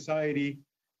Caring Society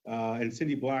and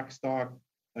Cindy Blackstock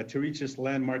to reach this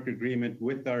landmark agreement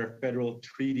with our federal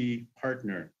treaty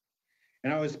partner.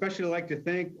 And I would especially like to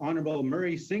thank Honorable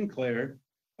Murray Sinclair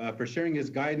for sharing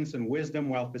his guidance and wisdom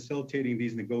while facilitating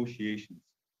these negotiations.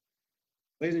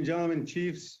 Ladies and gentlemen,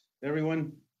 chiefs,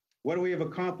 everyone, what we have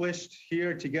accomplished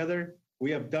here together, we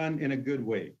have done in a good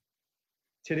way.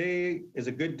 Today is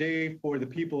a good day for the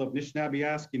people of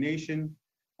Anishinaabe Nation.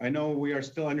 I know we are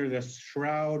still under the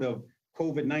shroud of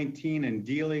COVID-19 and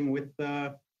dealing with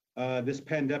this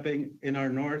pandemic in our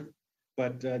north,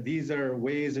 but these are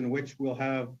ways in which we'll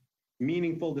have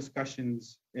meaningful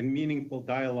discussions and meaningful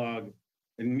dialogue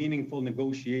and meaningful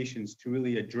negotiations to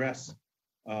really address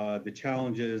the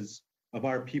challenges of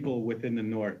our people within the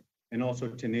north and also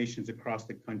to nations across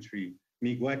the country.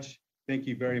 Miigwech, thank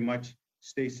you very much.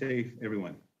 Stay safe,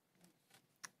 everyone.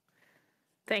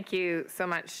 Thank you so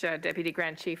much, Deputy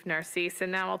Grand Chief Narcisse.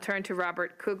 And now I'll turn to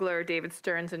Robert Kugler, David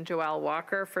Stearns, and Joelle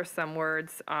Walker for some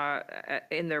words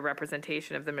in their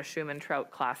representation of the Mashouman Trout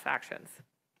class actions.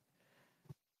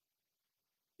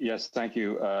 Yes, thank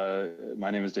you.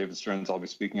 My name is David Stearns. I'll be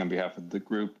speaking on behalf of the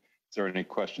group. If there are any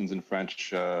questions in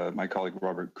French, my colleague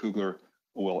Robert Kugler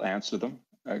will answer them.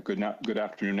 Good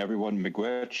afternoon, everyone.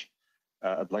 Miigwech.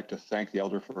 I'd like to thank the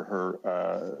elder for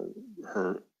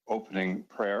her opening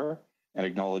prayer and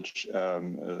acknowledge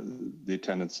the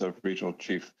attendance of Regional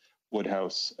Chief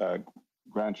Woodhouse,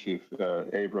 Grand Chief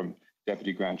Abram,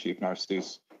 Deputy Grand Chief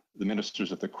Narcisse, the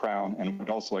ministers of the Crown, and would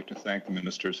also like to thank the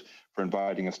ministers for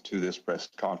inviting us to this press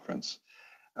conference.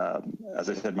 As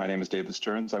I said, my name is David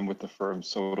Stearns. I'm with the firm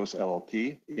Sotos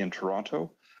LLP in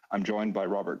Toronto. I'm joined by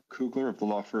Robert Kugler of the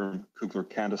law firm Kugler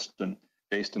Candiston,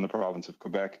 based in the province of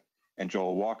Quebec, and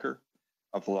Joel Walker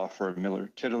of the law firm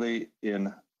Miller Tiddley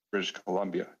in British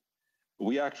Columbia.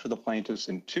 We act for the plaintiffs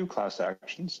in two class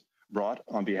actions brought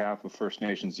on behalf of First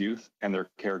Nations youth and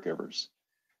their caregivers.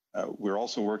 We're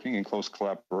also working in close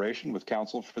collaboration with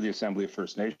Council for the Assembly of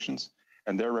First Nations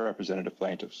and their representative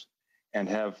plaintiffs, and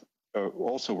have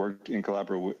also worked in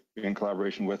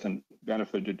collaboration with and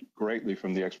benefited greatly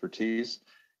from the expertise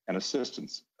and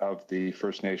assistance of the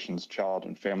First Nations Child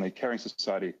and Family Caring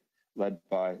Society, led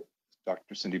by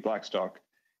Dr. Cindy Blackstock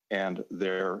and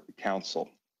their counsel.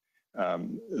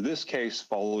 This case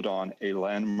followed on a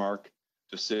landmark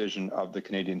decision of the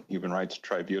Canadian Human Rights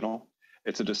Tribunal.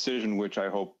 It's a decision which I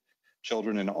hope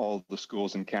children in all the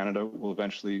schools in Canada will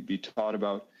eventually be taught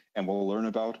about and will learn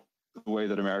about the way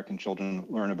that American children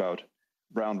learn about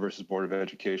Brown versus Board of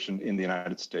Education in the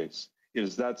United States. It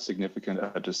is that significant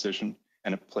a decision,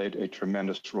 and it played a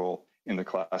tremendous role in the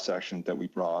class action that we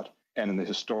brought and in the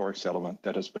historic settlement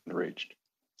that has been reached.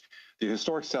 The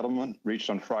historic settlement reached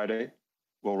on Friday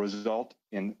will result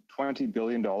in $20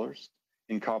 billion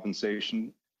in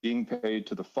compensation being paid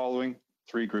to the following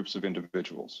three groups of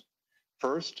individuals.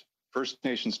 First, First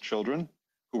Nations children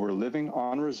who were living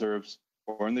on reserves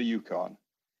or in the Yukon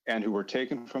and who were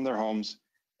taken from their homes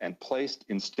and placed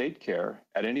in state care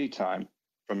at any time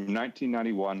from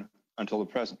 1991 until the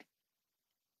present.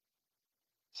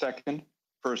 Second,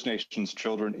 First Nations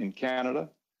children in Canada,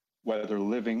 whether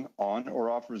living on or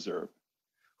off reserve,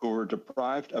 who were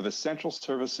deprived of essential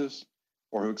services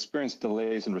or who experienced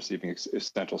delays in receiving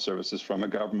essential services from a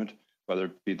government, whether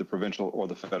it be the provincial or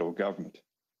the federal government.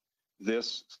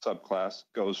 This subclass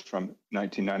goes from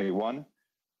 1991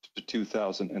 to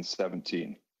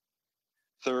 2017.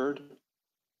 Third,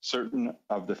 certain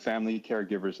of the family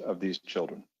caregivers of these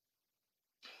children.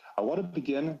 I want to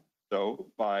begin, though,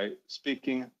 by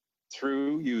speaking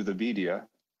through you, the media,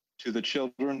 to the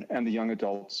children and the young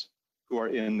adults who are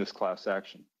in this class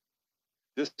action.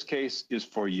 This case is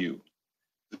for you.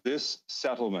 This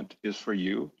settlement is for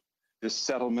you. This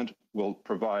settlement will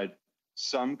provide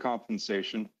some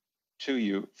compensation to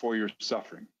you for your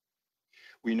suffering.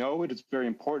 We know it is very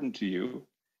important to you,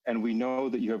 and we know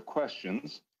that you have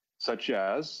questions such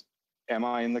as, am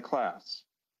I in the class?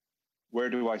 Where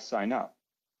do I sign up?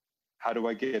 How do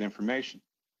I get information?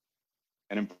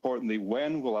 And importantly,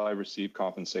 when will I receive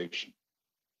compensation?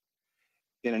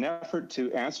 In an effort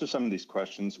to answer some of these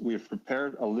questions, we have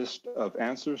prepared a list of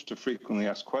answers to frequently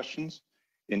asked questions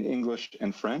in English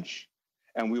and French,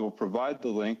 and we will provide the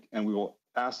link, and we will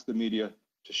ask the media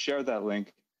to share that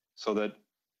link so that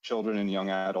children and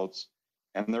young adults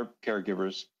and their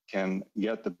caregivers can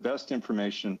get the best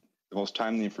information, the most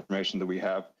timely information that we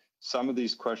have. Some of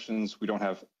these questions we don't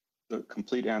have the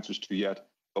complete answers to yet,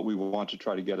 but we will want to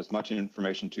try to get as much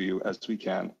information to you as we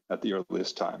can at the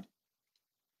earliest time.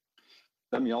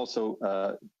 Let me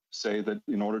also say that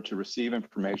in order to receive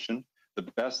information, the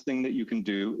best thing that you can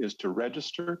do is to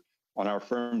register on our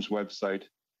firm's website,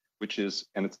 which is,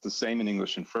 and it's the same in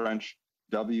English and French,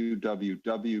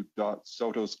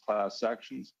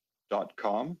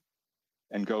 www.sotosclassactions.com,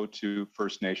 and go to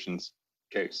First Nations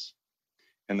case.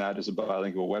 And that is a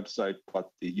bilingual website, but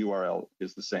the URL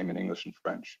is the same in English and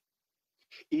French.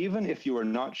 Even if you are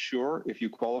not sure if you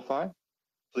qualify,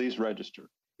 please register.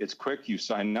 It's quick, you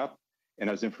sign up, and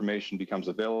as information becomes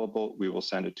available, we will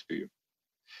send it to you.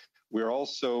 We're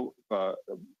also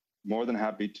more than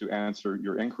happy to answer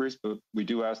your inquiries, but we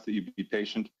do ask that you be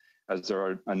patient as there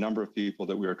are a number of people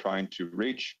that we are trying to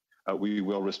reach. We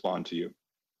will respond to you.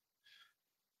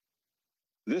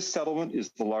 This settlement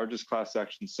is the largest class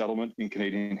action settlement in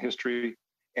Canadian history,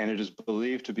 and it is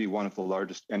believed to be one of the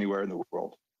largest anywhere in the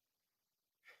world.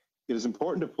 It is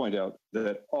important to point out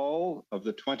that all of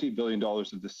the $20 billion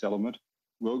of this settlement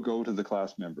will go to the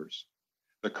class members.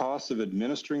 The costs of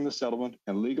administering the settlement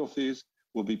and legal fees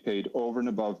will be paid over and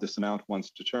above this amount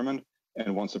once determined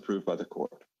and once approved by the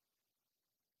court.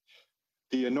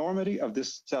 The enormity of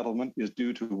this settlement is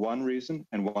due to one reason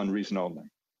and one reason only,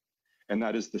 and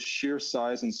that is the sheer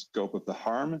size and scope of the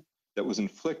harm that was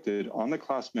inflicted on the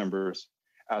class members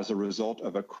as a result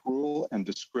of a cruel and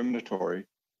discriminatory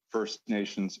First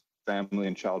Nations family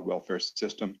and child welfare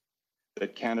system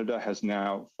that Canada has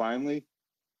now finally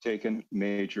taken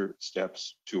major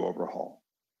steps to overhaul.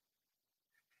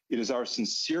 It is our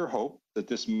sincere hope that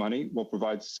this money will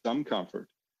provide some comfort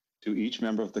to each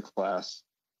member of the class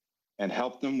and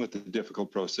help them with the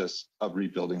difficult process of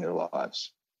rebuilding their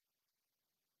lives.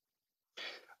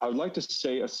 I would like to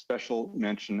say a special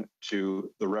mention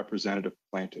to the representative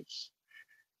plaintiffs.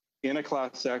 In a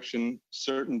class action,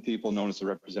 certain people known as the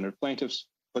representative plaintiffs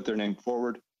put their name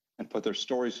forward and put their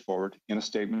stories forward in a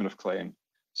statement of claim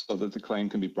so that the claim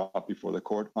can be brought before the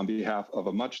court on behalf of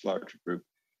a much larger group,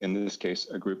 in this case,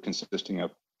 a group consisting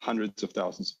of hundreds of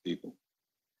thousands of people.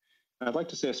 And I'd like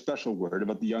to say a special word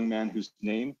about the young man whose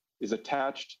name is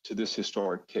attached to this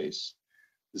historic case,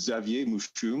 Xavier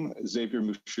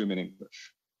Mouchoum in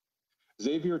English.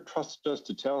 Xavier trusted us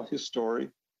to tell his story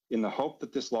in the hope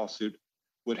that this lawsuit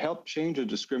would help change a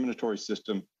discriminatory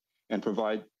system and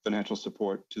provide financial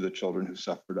support to the children who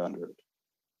suffered under it.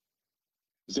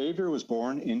 Xavier was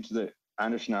born into the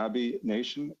Anishinaabe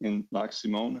Nation in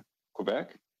Lac-Simon,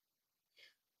 Quebec.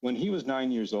 When he was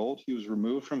 9 years old, he was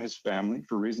removed from his family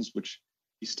for reasons which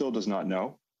he still does not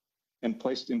know and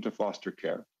placed into foster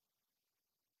care.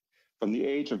 From the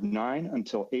age of 9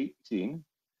 until 18,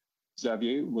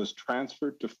 Xavier was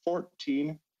transferred to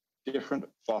 14 different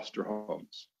foster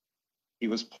homes. He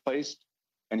was placed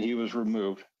and he was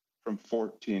removed from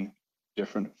 14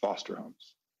 different foster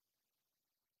homes.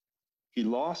 He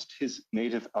lost his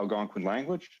native Algonquin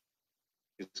language,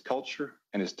 his culture,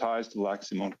 and his ties to the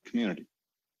Lac-Simon community.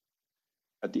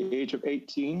 At the age of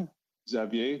 18,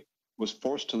 Xavier was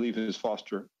forced to leave his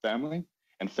foster family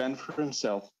and fend for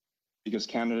himself because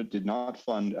Canada did not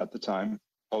fund at the time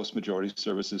post-majority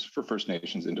services for First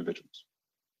Nations individuals.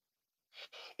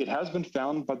 It has been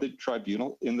found by the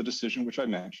tribunal in the decision which I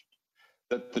mentioned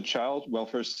that the child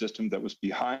welfare system that was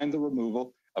behind the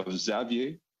removal of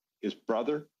Xavier, his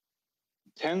brother,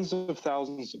 tens of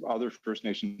thousands of other First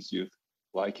Nations youth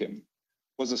like him,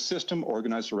 was a system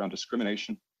organized around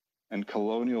discrimination and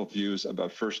colonial views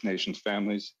about First Nations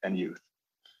families and youth.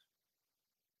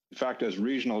 In fact, as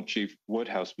Regional Chief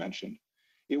Woodhouse mentioned,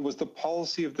 it was the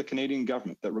policy of the Canadian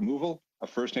government that removal of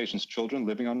First Nations children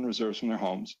living on reserves from their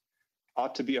homes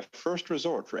ought to be a first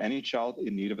resort for any child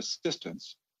in need of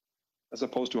assistance, as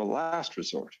opposed to a last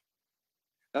resort.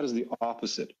 That is the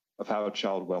opposite of how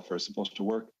child welfare is supposed to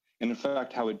work, and in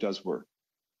fact, how it does work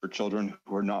for children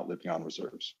who are not living on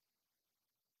reserves.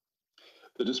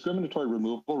 The discriminatory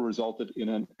removal resulted in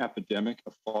an epidemic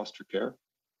of foster care,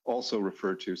 also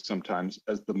referred to sometimes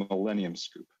as the Millennium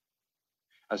Scoop.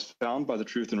 As found by the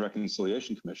Truth and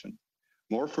Reconciliation Commission,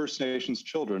 more First Nations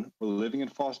children were living in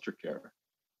foster care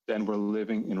than were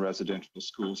living in residential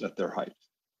schools at their height.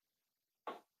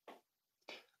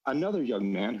 Another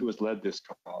young man who has led this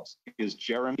cause is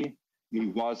Jeremy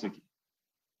Miwasige,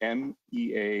 Meawasige.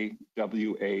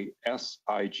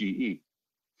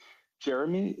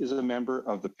 Jeremy is a member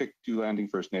of the Pictou Landing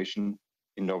First Nation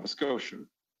in Nova Scotia.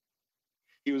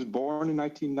 He was born in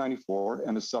 1994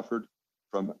 and has suffered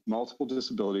from multiple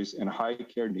disabilities and high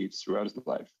care needs throughout his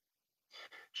life.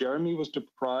 Jeremy was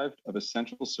deprived of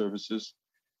essential services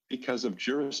because of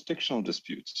jurisdictional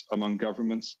disputes among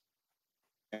governments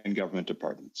and government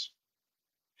departments.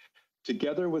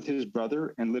 Together with his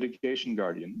brother and litigation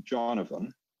guardian,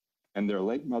 Jonathan, and their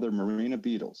late mother, Marina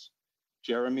Beatles,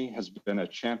 Jeremy has been a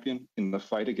champion in the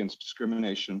fight against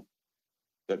discrimination,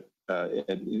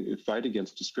 fight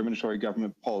against discriminatory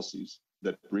government policies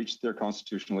that breach their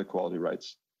constitutional equality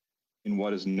rights in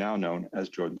what is now known as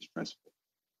Jordan's Principle.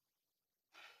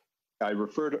 I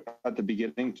referred at the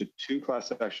beginning to two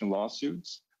class action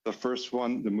lawsuits. The first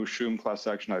one, the Mouchoum class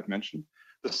action I've mentioned.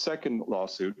 The second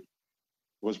lawsuit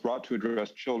was brought to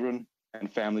address children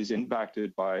and families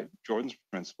impacted by Jordan's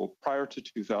Principle prior to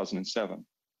 2007.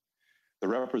 The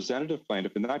representative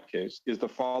plaintiff in that case is the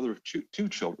father of two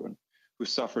children who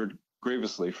suffered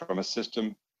grievously from a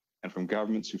system and from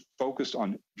governments who focused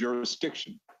on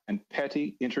jurisdiction and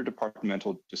petty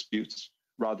interdepartmental disputes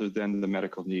rather than the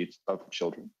medical needs of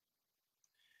children.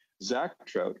 Zach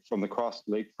Trout from the Cross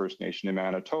Lake First Nation in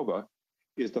Manitoba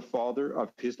is the father of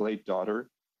his late daughter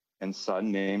and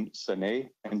son named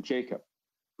Sane and Jacob,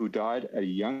 who died at a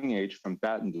young age from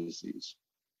Batten disease.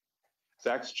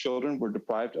 Zach's children were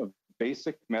deprived of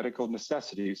basic medical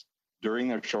necessities during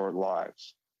their short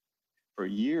lives. For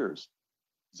years,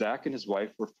 Zach and his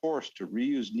wife were forced to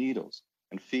reuse needles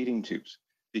and feeding tubes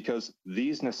because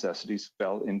these necessities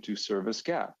fell into service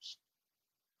gaps.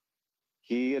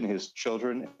 He and his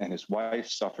children and his wife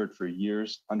suffered for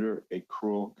years under a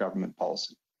cruel government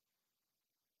policy.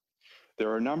 There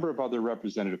are a number of other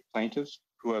representative plaintiffs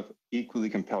who have equally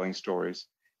compelling stories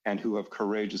and who have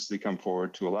courageously come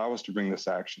forward to allow us to bring this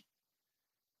action.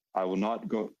 I will not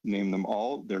name them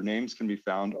all. Their names can be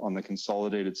found on the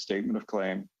consolidated statement of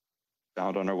claim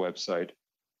found on our website,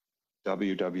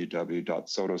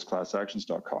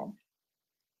 www.sotosclassactions.com.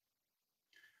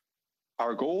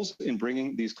 Our goals in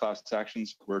bringing these class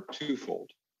actions were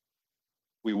twofold.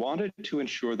 We wanted to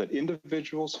ensure that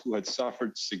individuals who had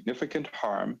suffered significant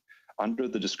harm under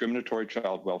the discriminatory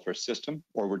child welfare system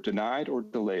or were denied or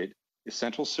delayed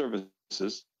essential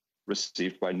services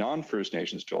received by non-First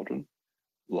Nations children,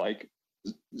 like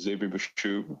Zebi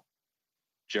Bashub,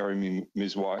 Jeremy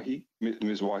Mizwahi,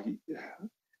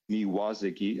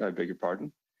 I beg your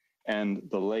pardon, and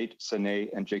the late Sine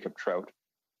and Jacob Trout,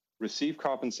 receive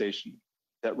compensation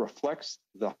that reflects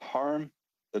the harm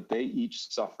that they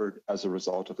each suffered as a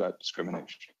result of that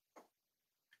discrimination.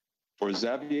 For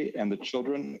Xavier and the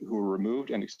children who were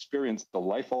removed and experienced the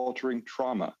life-altering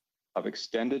trauma of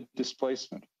extended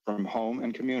displacement from home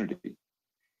and community,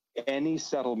 any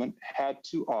settlement had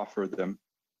to offer them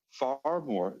far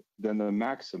more than the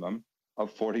maximum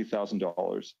of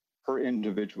 $40,000 per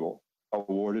individual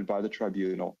awarded by the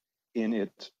tribunal in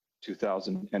its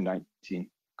 2019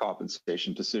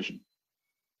 compensation decision.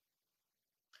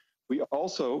 We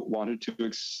also wanted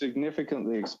to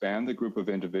significantly expand the group of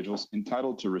individuals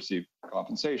entitled to receive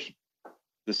compensation.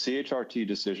 The CHRT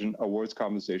decision awards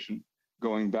compensation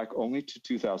going back only to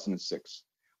 2006,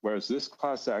 whereas this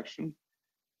class action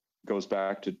goes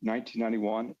back to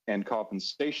 1991, and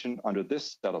compensation under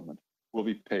this settlement will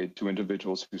be paid to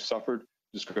individuals who suffered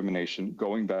discrimination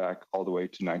going back all the way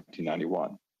to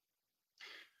 1991.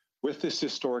 With this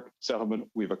historic settlement,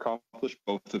 we've accomplished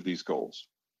both of these goals.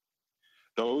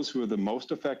 Those who are the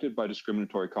most affected by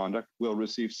discriminatory conduct will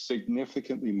receive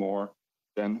significantly more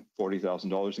than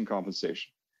 $40,000 in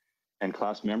compensation. And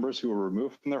class members who were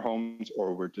removed from their homes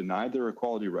or were denied their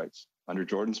equality rights under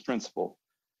Jordan's principle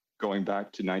going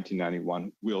back to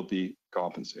 1991 will be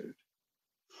compensated.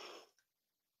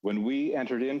 When we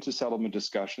entered into settlement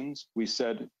discussions, we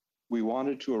said we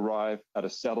wanted to arrive at a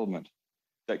settlement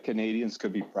that Canadians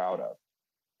could be proud of.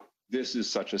 This is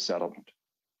such a settlement.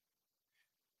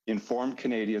 Informed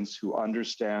Canadians who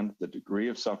understand the degree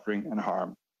of suffering and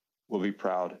harm will be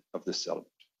proud of this settlement.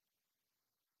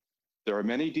 There are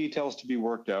many details to be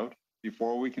worked out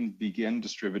before we can begin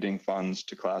distributing funds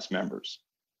to class members.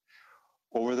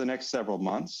 Over the next several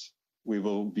months, we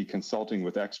will be consulting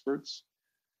with experts,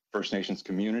 First Nations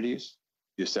communities,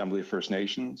 the Assembly of First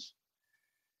Nations,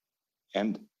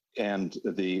 and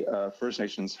the First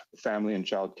Nations Family and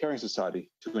Child Caring Society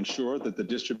to ensure that the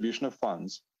distribution of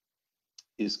funds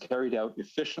is carried out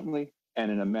efficiently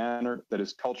and in a manner that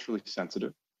is culturally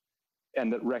sensitive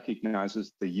and that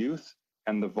recognizes the youth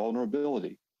and the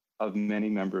vulnerability of many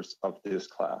members of this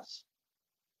class.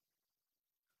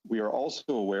 We are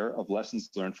also aware of lessons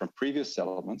learned from previous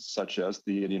settlements, such as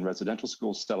the Indian Residential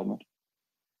School settlement,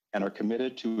 and are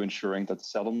committed to ensuring that the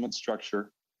settlement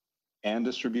structure and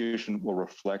distribution will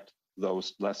reflect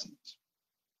those lessons.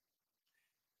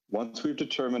 Once we've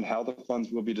determined how the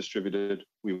funds will be distributed,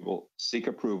 we will seek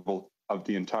approval of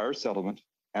the entire settlement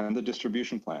and the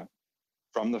distribution plan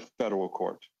from the federal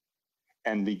court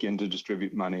and begin to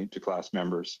distribute money to class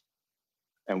members.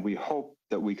 And we hope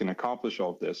that we can accomplish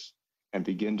all of this and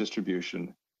begin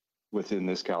distribution within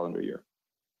this calendar year.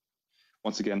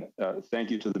 Once again,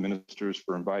 thank you to the ministers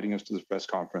for inviting us to this press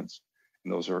conference.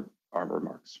 And those are our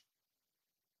remarks.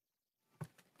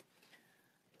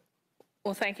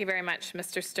 Well, thank you very much,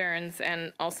 Mr. Stearns,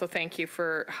 and also thank you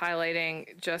for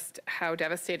highlighting just how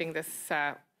devastating this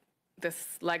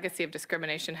legacy of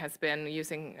discrimination has been,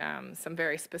 using some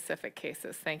very specific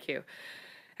cases. Thank you.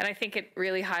 And I think it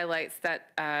really highlights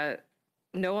that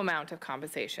no amount of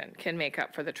compensation can make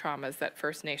up for the traumas that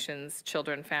First Nations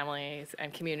children, families,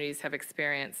 and communities have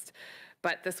experienced.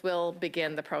 But this will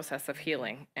begin the process of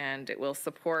healing, and it will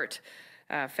support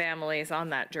families on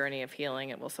that journey of healing.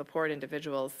 It will support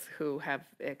individuals who have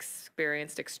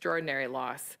experienced extraordinary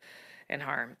loss and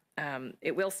harm.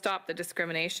 It will stop the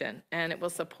discrimination, and it will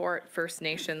support First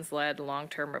Nations-led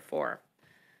long-term reform.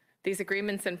 These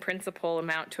agreements in principle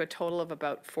amount to a total of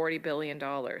about $40 billion.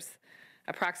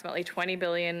 Approximately $20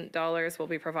 billion will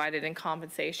be provided in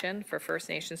compensation for First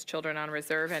Nations children on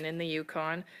reserve and in the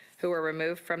Yukon who were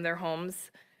removed from their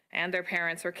homes and their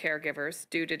parents or caregivers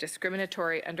due to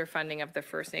discriminatory underfunding of the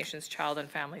First Nations Child and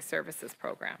Family Services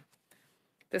Program.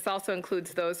 This also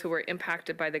includes those who were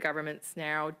impacted by the government's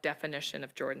narrow definition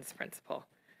of Jordan's Principle.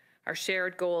 Our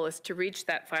shared goal is to reach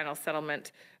that final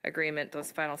settlement agreement,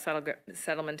 those final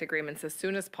settlement agreements as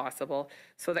soon as possible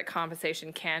so that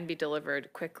compensation can be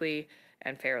delivered quickly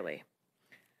and fairly.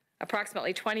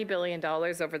 Approximately $20 billion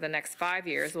over the next 5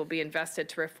 years will be invested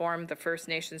to reform the First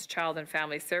Nations Child and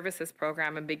Family Services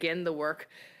Program and begin the work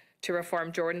to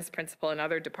reform Jordan's Principle and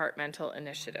other departmental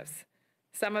initiatives.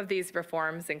 Some of these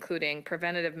reforms, including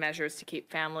preventative measures to keep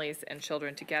families and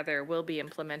children together, will be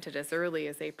implemented as early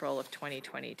as April of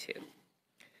 2022.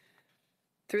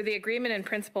 Through the Agreement in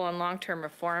Principle on Long-Term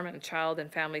Reform and Child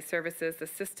and Family Services, the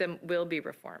system will be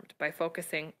reformed by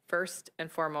focusing first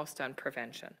and foremost on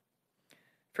prevention.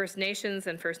 First Nations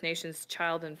and First Nations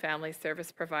child and family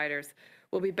service providers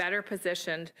will be better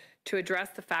positioned to address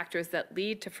the factors that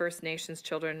lead to First Nations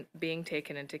children being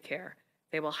taken into care.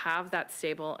 They will have that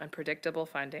stable and predictable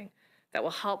funding that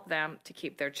will help them to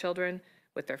keep their children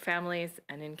with their families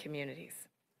and in communities.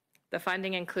 The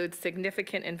funding includes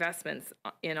significant investments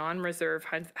in on-reserve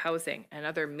housing and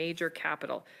other major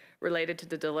capital related to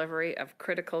the delivery of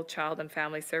critical child and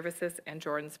family services and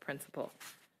Jordan's Principle.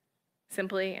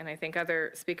 Simply, and I think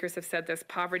other speakers have said this,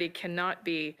 poverty cannot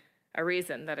be a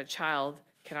reason that a child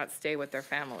cannot stay with their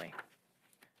family.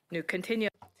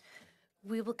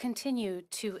 We will continue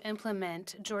to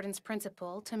implement Jordan's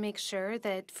Principle to make sure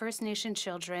that First Nation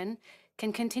children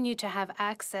can continue to have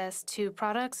access to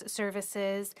products,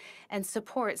 services, and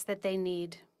supports that they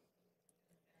need.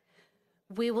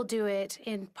 We will do it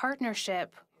in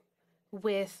partnership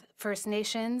with First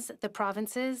Nations, the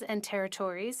provinces, and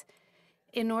territories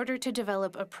in order to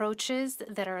develop approaches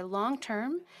that are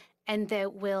long-term and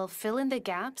that will fill in the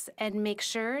gaps and make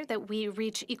sure that we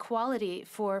reach equality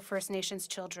for First Nations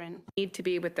children. Need to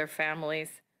be with their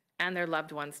families and their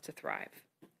loved ones to thrive.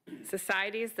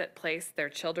 Societies that place their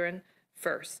children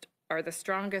first are the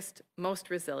strongest, most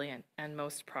resilient, and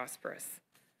most prosperous.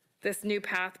 This new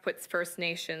path puts First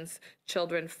Nations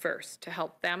children first to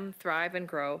help them thrive and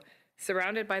grow,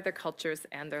 surrounded by their cultures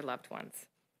and their loved ones.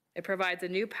 It provides a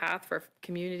new path for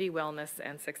community wellness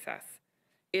and success.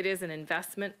 It is an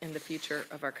investment in the future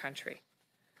of our country.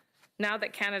 Now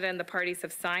that Canada and the parties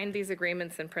have signed these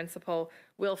agreements in principle,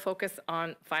 we'll focus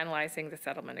on finalizing the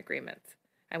settlement agreements,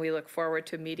 and we look forward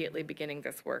to immediately beginning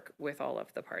this work with all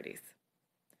of the parties.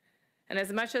 And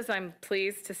as much as I'm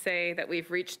pleased to say that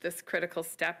we've reached this critical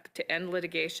step to end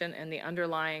litigation and the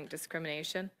underlying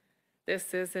discrimination,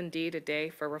 this is indeed a day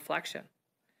for reflection.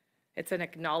 It's an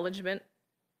acknowledgement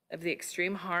of the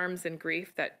extreme harms and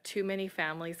grief that too many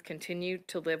families continue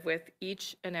to live with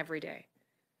each and every day.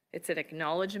 It's an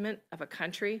acknowledgement of a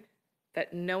country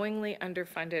that knowingly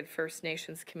underfunded First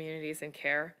Nations communities and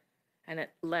care, and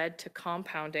it led to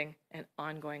compounding and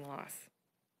ongoing loss.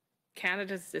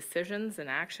 Canada's decisions and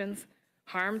actions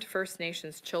harmed First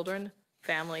Nations children,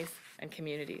 families, and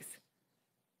communities.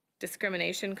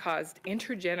 Discrimination caused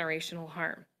intergenerational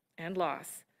harm and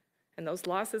loss, and those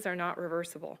losses are not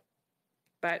reversible.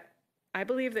 But I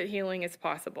believe that healing is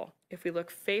possible if we look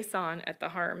face on at the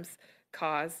harms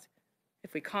caused,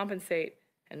 if we compensate,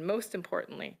 and most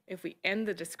importantly, if we end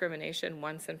the discrimination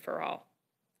once and for all.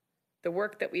 The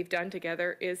work that we've done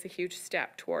together is a huge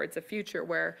step towards a future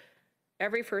where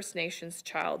every First Nations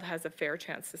child has a fair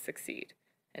chance to succeed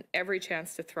and every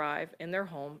chance to thrive in their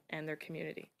home and their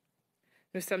community.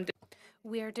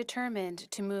 We are determined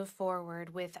to move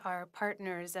forward with our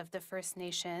partners of the First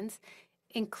Nations,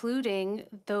 including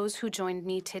those who joined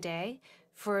me today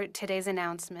for today's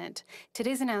announcement.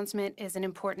 Today's announcement is an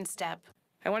important step.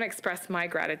 I want to express my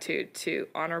gratitude to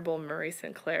Honorable Murray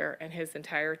Sinclair and his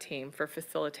entire team for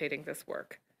facilitating this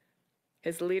work.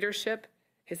 His leadership,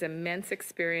 his immense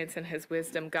experience, and his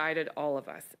wisdom guided all of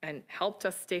us and helped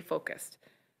us stay focused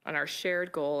on our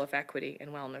shared goal of equity and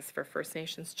wellness for First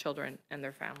Nations children and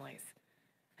their families.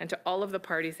 And to all of the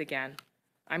parties again,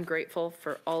 I'm grateful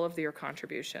for all of your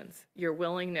contributions, your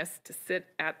willingness to sit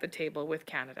at the table with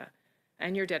Canada,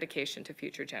 and your dedication to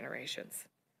future generations.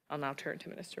 I'll now turn to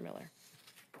Minister Miller.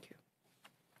 Thank you.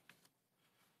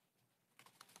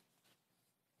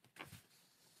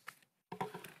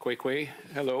 Kwekwe,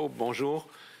 hello, bonjour.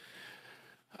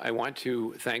 I want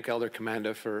to thank Elder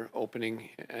Commanda for opening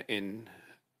in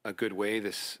a good way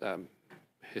this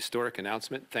historic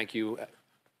announcement. Thank you,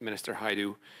 Minister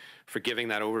Hajdu, for giving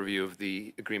that overview of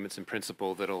the agreements in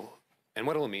principle and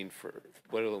what it'll mean for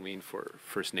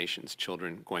First Nations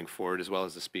children going forward, as well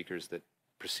as the speakers that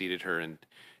preceded her and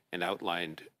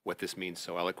outlined what this means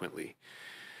so eloquently.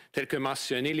 Tel que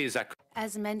mentionné, les accords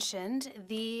As mentioned,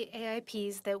 the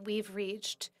AIPs that we've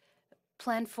reached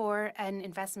plan for an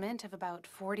investment of about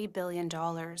 $40 billion.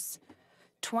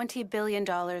 $20 billion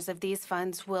of these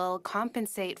funds will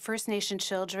compensate First Nation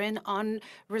children on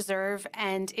reserve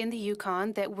and in the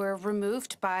Yukon that were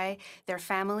removed by their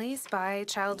families by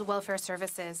child welfare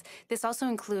services. This also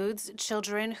includes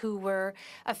children who were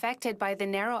affected by the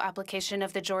narrow application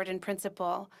of the Jordan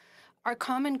Principle. Our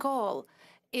common goal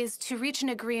is to reach an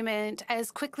agreement as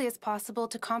quickly as possible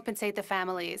to compensate the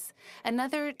families.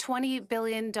 Another $20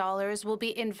 billion will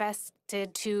be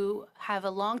invested to have a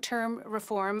long-term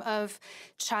reform of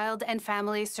child and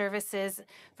family services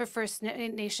for First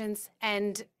Nations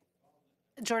and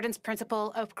Jordan's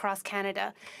Principle across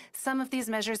Canada. Some of these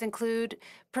measures include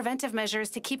preventive measures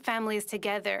to keep families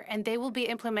together, and they will be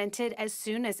implemented as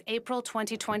soon as April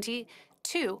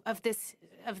 2022 of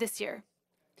this year.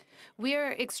 We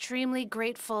are extremely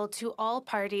grateful to all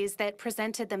parties that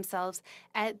presented themselves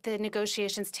at the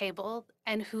negotiations table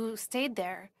and who stayed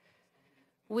there.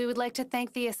 We would like to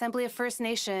thank the Assembly of First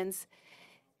Nations,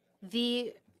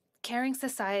 the Caring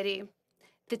Society,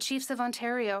 the Chiefs of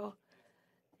Ontario,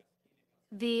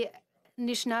 the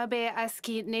Anishinaabe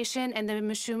Aski Nation, and the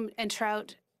Mishum and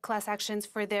Trout class actions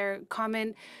for their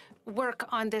common work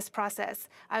on this process.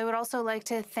 I would also like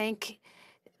to thank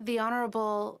the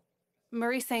Honourable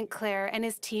Murray St. Clair and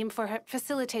his team for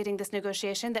facilitating this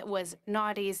negotiation that was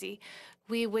not easy.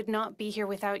 We would not be here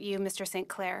without you, Mr. St.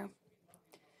 Clair.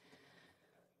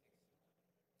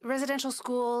 Residential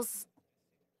schools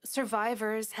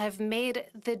survivors have made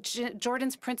the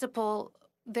Jordan's Principle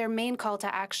their main call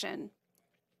to action.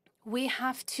 We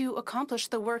have to accomplish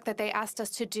the work that they asked us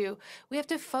to do. We have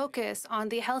to focus on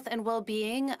the health and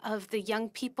well-being of the young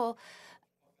people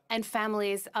and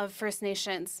families of First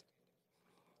Nations.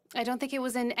 I don't think it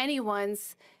was in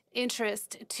anyone's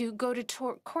interest to go to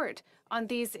court on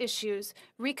these issues.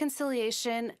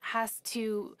 Reconciliation has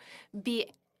to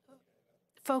be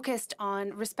focused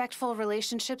on respectful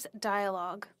relationships,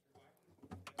 dialogue.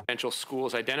 Residential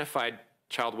schools identified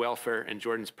child welfare and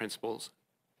Jordan's Principle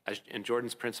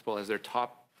as their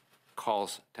top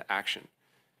calls to action.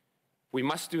 We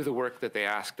must do the work that they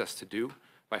asked us to do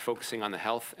by focusing on the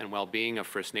health and well-being of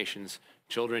First Nations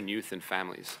children, youth, and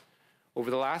families. Over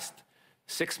the last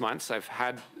 6 months, I've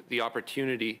had the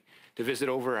opportunity to visit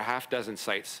over a half dozen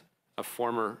sites of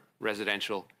former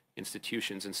residential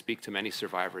institutions and speak to many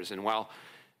survivors. And while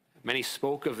many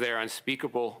spoke of their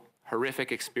unspeakable,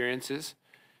 horrific experiences,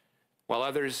 while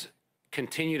others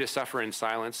continue to suffer in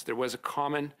silence, there was a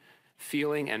common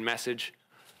feeling and message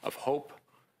of hope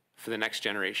for the next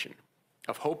generation,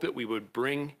 of hope that we would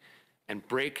bring and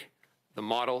break the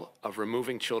model of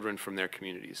removing children from their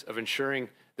communities, of ensuring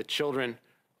that children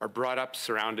are brought up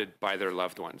surrounded by their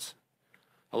loved ones.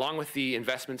 Along with the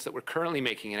investments that we're currently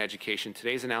making in education,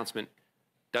 today's announcement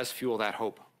does fuel that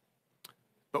hope.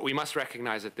 But we must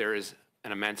recognize that there is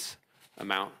an immense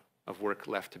amount of work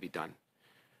left to be done.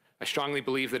 I strongly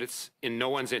believe that it's in no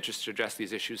one's interest to address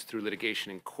these issues through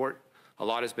litigation in court. A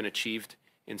lot has been achieved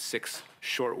in 6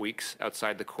 short weeks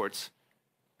outside the courts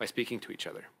by speaking to each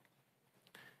other.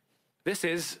 This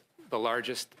is the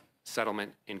largest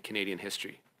settlement in Canadian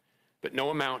history, but no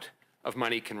amount of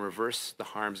money can reverse the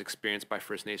harms experienced by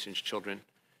First Nations children.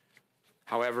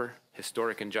 However,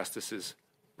 historic injustices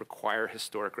require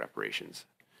historic reparations.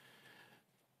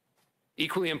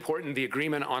 Equally important, the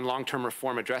agreement on long-term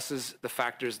reform addresses the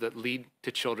factors that lead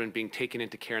to children being taken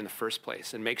into care in the first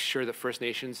place and makes sure that First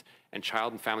Nations and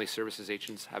Child and Family Services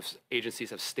agencies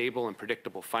have stable and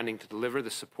predictable funding to deliver the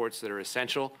supports that are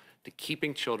essential to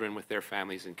keeping children with their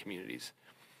families and communities.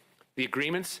 The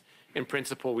agreements in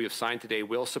principle we have signed today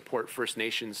will support First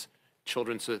Nations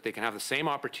children so that they can have the same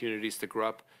opportunities to grow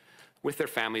up with their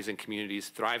families and communities,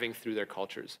 thriving through their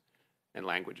cultures and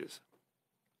languages.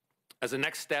 As a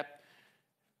next step,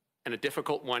 and a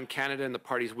difficult one, Canada and the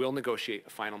parties will negotiate a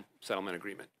final settlement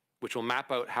agreement, which will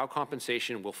map out how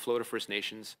compensation will flow to First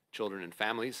Nations children and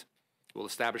families. It will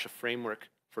establish a framework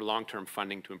for long-term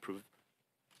funding to improve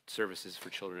services for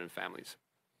children and families.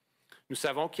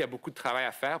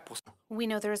 We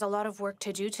know there is a lot of work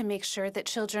to do to make sure that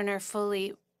children are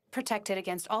fully protected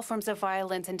against all forms of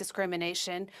violence and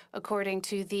discrimination, according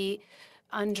to the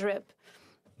UNDRIP.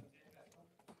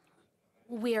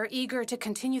 We are eager to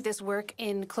continue this work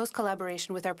in close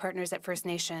collaboration with our partners at First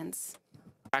Nations.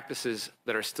 Practices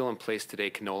that are still in place today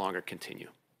can no longer continue.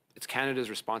 It's Canada's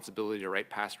responsibility to right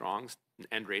past wrongs and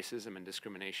end racism and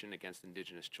discrimination against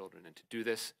Indigenous children. And to do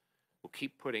this, we'll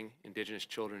keep putting Indigenous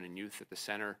children and youth at the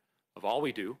center of all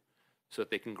we do so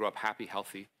that they can grow up happy,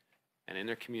 healthy, and in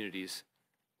their communities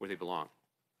where they belong.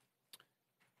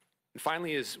 And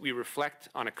finally, as we reflect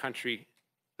on a country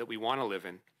that we want to live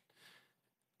in,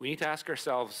 we need to ask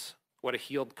ourselves what a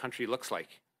healed country looks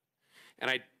like. And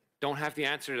I don't have the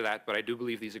answer to that, but I do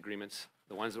believe these agreements,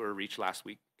 the ones that were reached last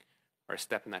week, are a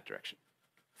step in that direction.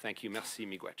 Thank you. Merci,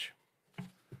 miigwech.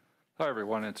 Hi,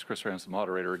 everyone. It's Chris Rams, the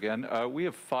moderator again. We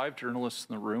have 5 journalists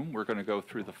in the room. We're going to go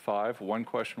through the 5, 1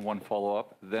 question, 1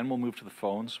 follow-up. Then we'll move to the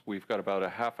phones. We've got about a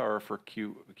half hour for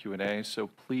Q&A, so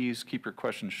please keep your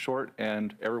questions short.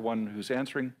 And everyone who's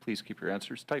answering, please keep your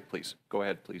answers tight, please. Go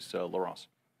ahead, please, Laurence.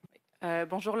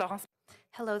 Bonjour, Laurence.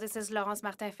 Hello, this is Laurence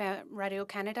Martin from Radio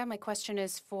Canada. My question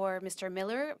is for Mr.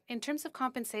 Miller. In terms of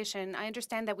compensation, I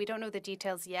understand that we don't know the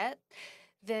details yet.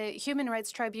 The Human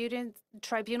Rights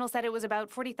Tribunal said it was about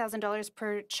 $40,000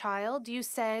 per child. You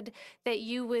said that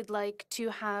you would like to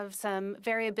have some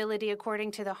variability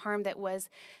according to the harm that was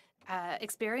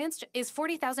experienced. Is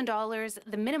 $40,000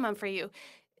 the minimum for you?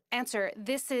 Answer,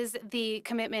 this is the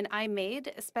commitment I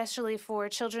made, especially for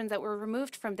children that were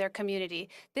removed from their community.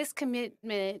 This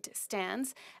commitment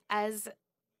stands, as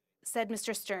said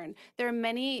Mr. Stern. There are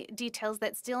many details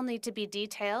that still need to be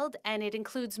detailed, and it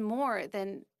includes more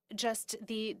than just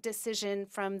the decision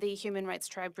from the Human Rights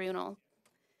Tribunal.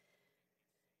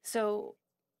 So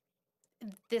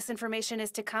this information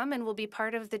is to come and will be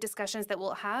part of the discussions that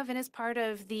we'll have and is part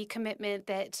of the commitment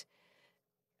that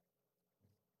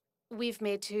we've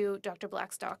made to Dr.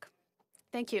 Blackstock.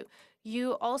 Thank you.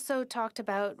 You also talked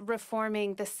about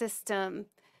reforming the system,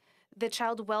 the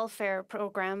child welfare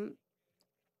program,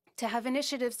 to have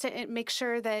initiatives to make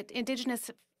sure that Indigenous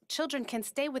children can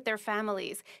stay with their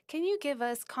families. Can you give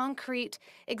us concrete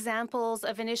examples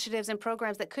of initiatives and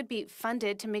programs that could be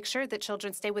funded to make sure that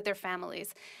children stay with their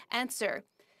families? Answer.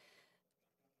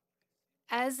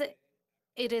 As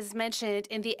it is mentioned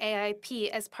in the AIP,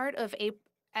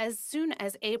 as soon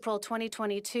as April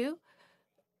 2022,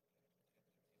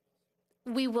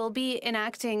 we will be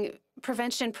enacting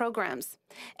prevention programs.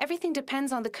 Everything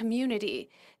depends on the community.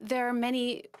 There are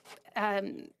many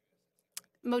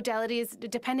modalities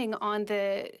depending on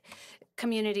the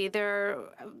community. There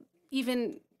are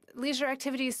even leisure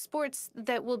activities, sports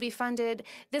that will be funded.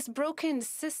 This broken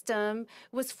system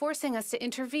was forcing us to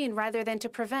intervene rather than to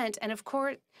prevent. And of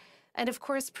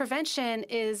course, prevention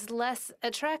is less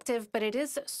attractive, but it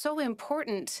is so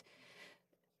important.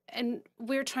 And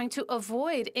we're trying to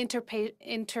avoid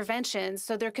interventions.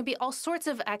 So there can be all sorts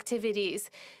of activities.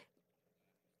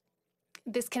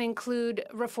 This can include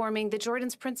reforming the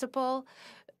Jordan's Principle.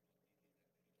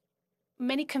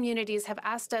 Many communities have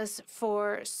asked us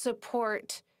for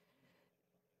support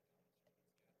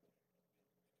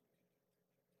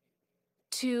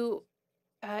to,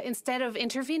 instead of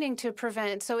intervening to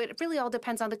prevent. So it really all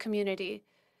depends on the community.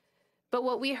 But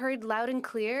what we heard loud and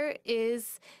clear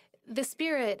is the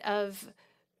spirit of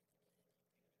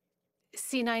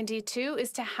C92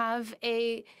 is to have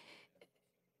an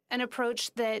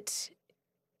approach that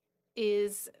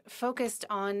is focused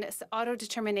on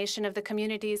auto-determination of the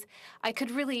communities. I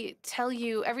could really tell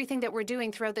you everything that we're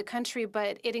doing throughout the country,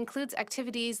 but it includes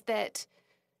activities that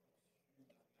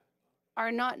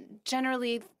are not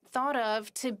generally thought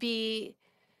of to be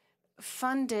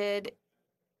funded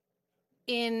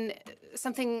in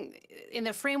something in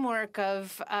the framework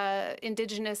of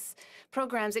Indigenous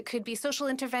programs. It could be social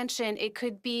intervention, it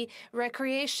could be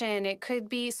recreation, it could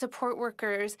be support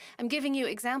workers. I'm giving you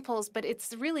examples, but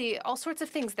it's really all sorts of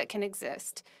things that can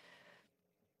exist.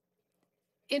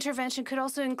 Intervention could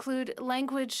also include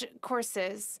language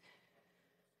courses.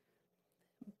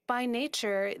 By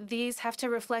nature, these have to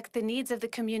reflect the needs of the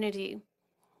community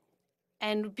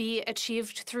and be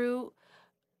achieved through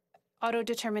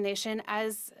auto-determination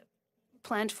as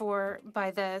planned for by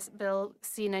the Bill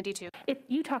C-92.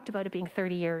 You talked about it being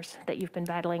 30 years that you've been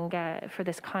battling for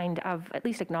this kind of at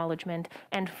least acknowledgement,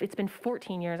 and it's been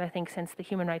 14 years, I think, since the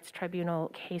Human Rights Tribunal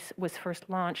case was first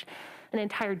launched. An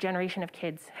entire generation of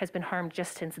kids has been harmed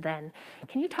just since then.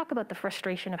 Can you talk about the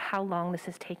frustration of how long this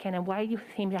has taken and why you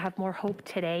seem to have more hope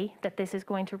today that this is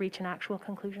going to reach an actual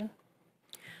conclusion?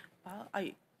 Well,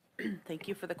 I thank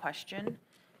you for the question.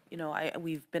 You know,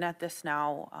 we've been at this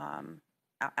now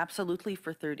absolutely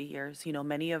for 30 years. You know,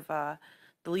 many of the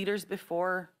leaders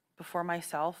before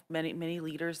myself, many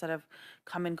leaders that have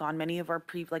come and gone, many of our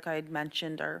like I had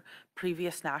mentioned, our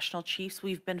previous national chiefs,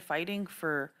 we've been fighting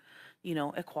for, you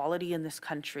know, equality in this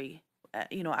country.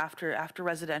 You know, after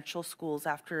residential schools,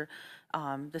 after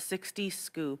the 60s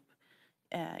scoop,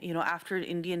 you know, after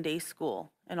Indian Day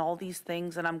School and all these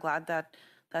things. And I'm glad that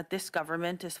this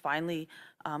government is finally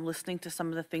listening to some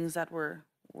of the things that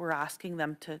we're asking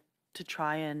them to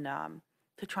try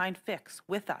and fix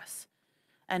with us,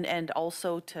 and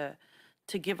also to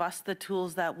to give us the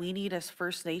tools that we need as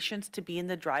First Nations to be in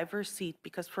the driver's seat,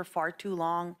 because for far too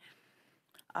long,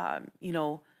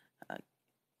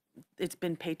 it's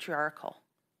been patriarchal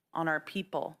on our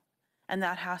people. And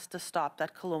that has to stop.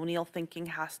 That colonial thinking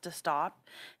has to stop.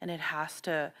 And it has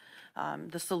to,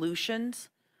 the solutions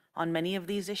on many of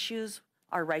these issues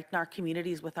are right in our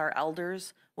communities, with our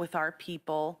elders, with our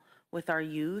people, with our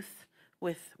youth,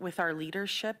 with our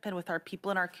leadership, and with our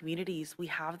people in our communities. We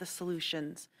have the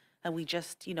solutions, and we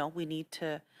just, we need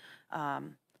to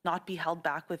not be held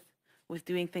back with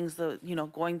doing things,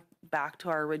 going back to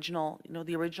our original,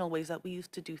 the original ways that we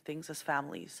used to do things as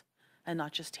families, and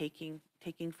not just taking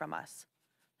from us.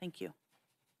 Thank you.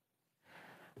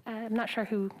 I'm not sure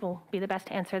who will be the best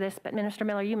to answer this, but Minister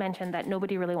Miller, you mentioned that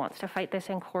nobody really wants to fight this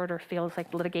in court or feels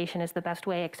like litigation is the best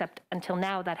way, except until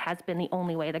now that has been the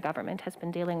only way the government has been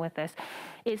dealing with this.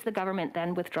 Is the government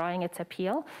then withdrawing its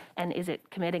appeal, and is it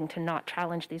committing to not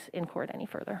challenge these in court any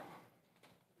further?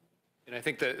 And I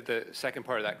think the second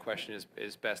part of that question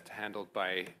is best handled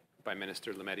by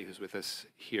Minister Lametti, who's with us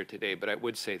here today. But I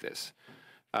would say this.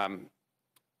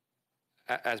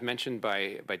 As mentioned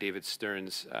by David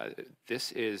Stearns,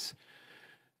 this is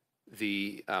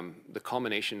the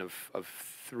culmination of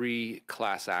 3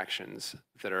 class actions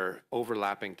that are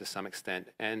overlapping to some extent,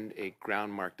 and a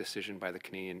groundmark decision by the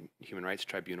Canadian Human Rights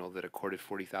Tribunal that accorded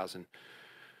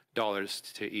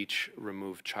 $40,000 to each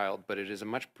removed child. But it is a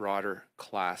much broader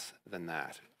class than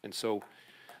that. And so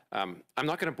I'm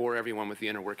not going to bore everyone with the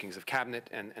inner workings of Cabinet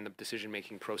and the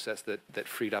decision-making process that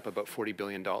freed up about $40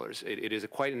 billion. It is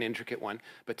quite an intricate one,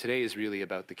 but today is really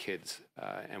about the kids,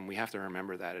 and we have to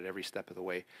remember that at every step of the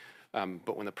way.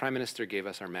 But when the Prime Minister gave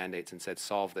us our mandates and said,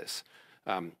 solve this,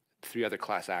 3 other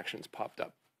class actions popped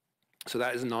up. So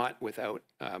that is not without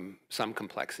some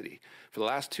complexity. For the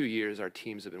last 2 years, our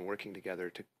teams have been working together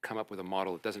to come up with a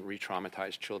model that doesn't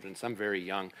re-traumatize children, some very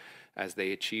young, as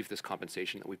they achieve this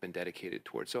compensation that we've been dedicated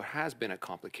towards. So it has been a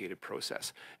complicated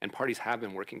process, and parties have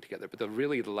been working together. But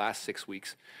really the last 6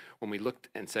 weeks, when we looked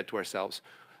and said to ourselves,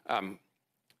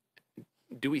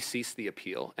 do we cease the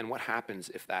appeal, and what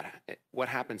happens if that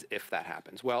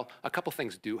happens? Well, a couple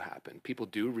things do happen. People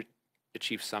do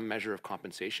achieve some measure of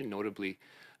compensation, notably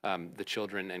the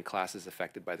children and classes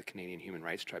affected by the Canadian Human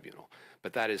Rights Tribunal.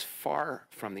 But that is far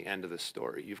from the end of the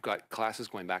story. You've got classes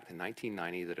going back to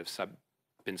 1990 that have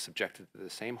been subjected to the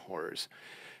same horrors,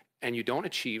 and you don't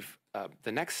achieve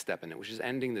the next step in it, which is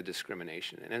ending the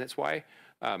discrimination. And it's why,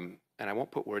 and I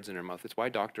won't put words in her mouth, it's why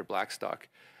Dr. Blackstock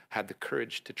had the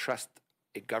courage to trust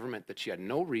a government that she had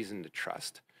no reason to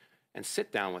trust, and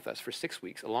sit down with us for 6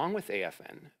 weeks, along with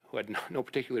AFN, who had no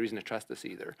particular reason to trust us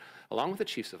either, along with the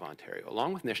Chiefs of Ontario,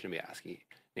 along with Anishinaabe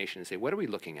Nation, and say, what are we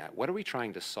looking at? What are we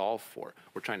trying to solve for?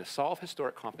 We're trying to solve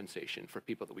historic compensation for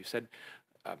people that we've said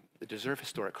deserve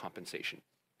historic compensation.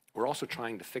 We're also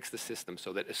trying to fix the system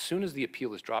so that as soon as the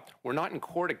appeal is dropped, we're not in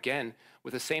court again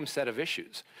with the same set of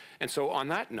issues. And so on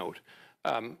that note,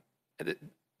 the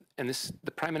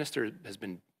Prime Minister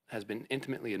has been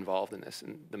intimately involved in this,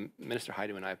 and the Minister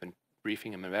Hajdu and I have been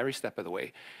briefing him every step of the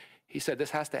way. He said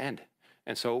this has to end.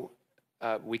 And so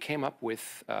we came up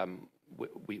with,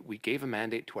 we gave a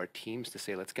mandate to our teams to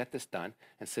say, let's get this done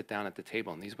and sit down at the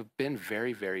table. And these have been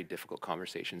very, very difficult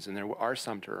conversations, and there are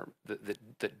some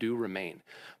that do remain.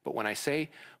 But when I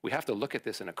say we have to look at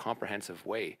this in a comprehensive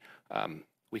way,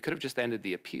 we could have just ended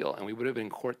the appeal and we would have been in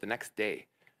court the next day.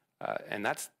 And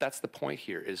that's the point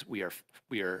here, is we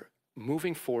are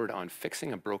moving forward on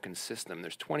fixing a broken system.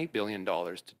 There's $20 billion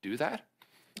to do that.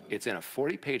 It's in a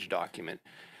 40-page document,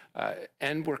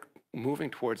 and we're moving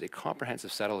towards a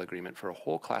comprehensive settle agreement for a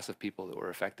whole class of people that were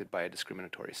affected by a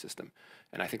discriminatory system.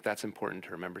 And I think that's important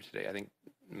to remember today. I think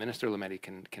Minister Lametti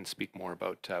can speak more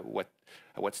about at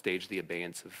what stage the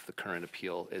abeyance of the current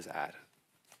appeal is at.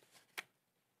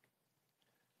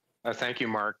 Thank you,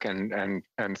 Mark, and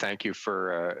thank you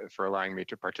for allowing me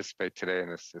to participate today in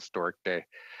this historic day.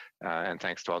 And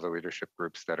thanks to all the leadership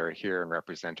groups that are here and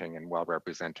representing and well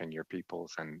representing your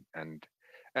peoples. And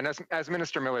as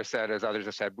Minister Miller said, as others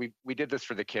have said, we did this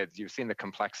for the kids. You've seen the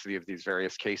complexity of these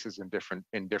various cases in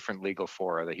different legal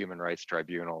fora, the Human Rights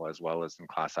Tribunal, as well as in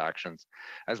class actions,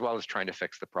 as well as trying to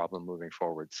fix the problem moving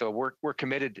forward. So we're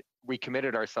committed. We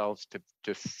committed ourselves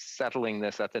to settling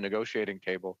this at the negotiating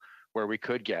table, where we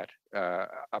could get a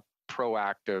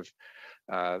proactive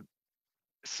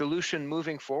solution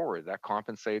moving forward that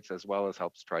compensates as well as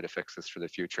helps try to fix this for the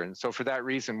future. And so for that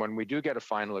reason, when we do get a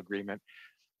final agreement,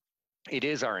 it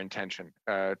is our intention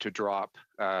to drop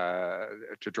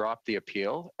the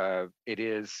appeal. It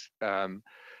is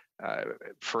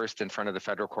first in front of the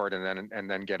federal court and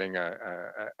then getting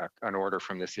an order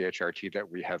from the CHRT that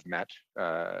we have met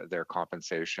their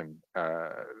compensation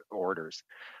orders.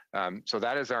 So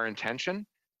that is our intention.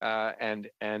 And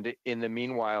in the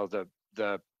meanwhile,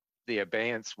 the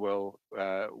abeyance will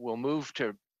move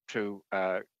to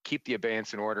keep the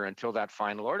abeyance in order until that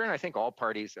final order. And I think all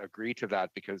parties agree to that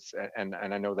because, and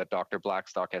I know that Dr.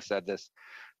 Blackstock has said this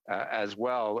as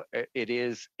well, it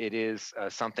is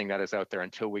something that is out there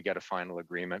until we get a final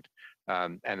agreement.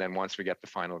 And then once we get the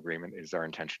final agreement, it is our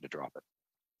intention to drop it.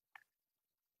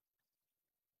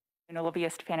 And Olivia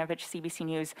Stefanovich, CBC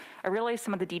News. I realize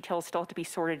some of the details still have to be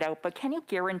sorted out, but can you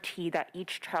guarantee that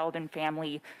each child and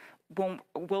family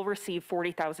will receive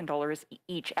 $40,000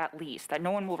 each at least, that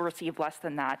no one will receive less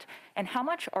than that? And how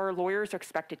much are lawyers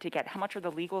expected to get? How much are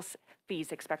the legal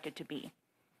fees expected to be?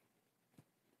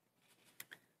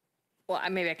 Well,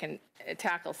 maybe I can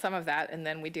tackle some of that, and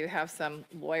then we do have some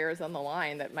lawyers on the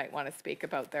line that might want to speak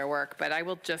about their work. But I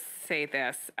will just say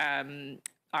this.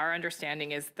 Our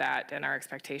understanding is that, and our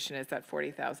expectation is that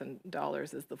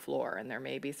 $40,000 is the floor, and there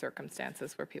may be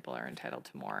circumstances where people are entitled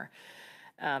to more.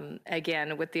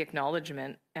 Again, with the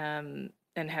acknowledgement, and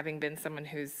having been someone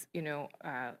who's,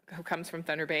 who comes from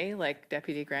Thunder Bay, like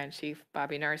Deputy Grand Chief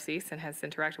Bobby Narcisse, and has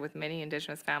interacted with many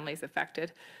Indigenous families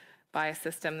affected by a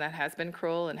system that has been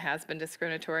cruel and has been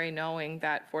discriminatory, knowing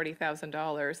that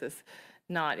 $40,000 is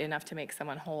not enough to make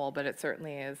someone whole, but it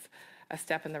certainly is a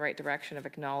step in the right direction of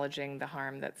acknowledging the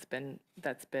harm that's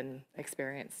been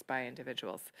experienced by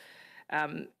individuals.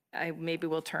 I maybe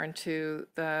will turn to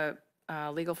the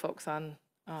legal folks on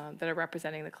that are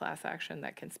representing the class action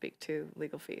that can speak to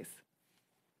legal fees.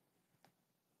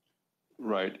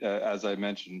 Right. As I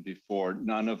mentioned before,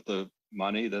 none of the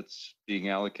money that's being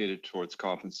allocated towards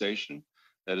compensation,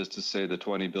 that is to say the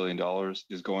 $20 billion,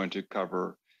 is going to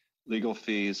cover legal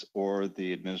fees or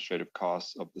the administrative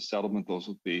costs of the settlement. Those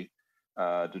will be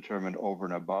determined over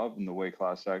and above. And the way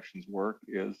class actions work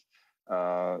is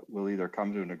we'll either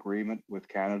come to an agreement with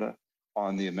Canada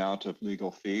on the amount of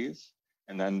legal fees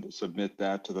and then submit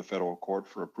that to the federal court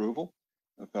for approval.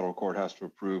 The federal court has to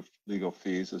approve legal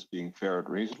fees as being fair and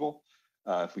reasonable.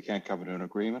 If we can't come to an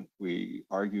agreement, we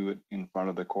argue it in front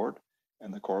of the court,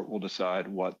 and the court will decide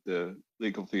what the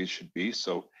legal fees should be.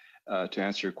 So to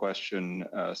answer your question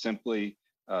simply,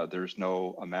 there's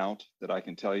no amount that I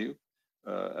can tell you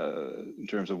in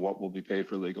terms of what will be paid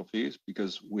for legal fees,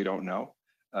 because we don't know.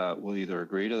 We'll either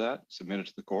agree to that, submit it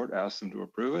to the court, ask them to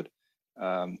approve it,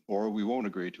 or we won't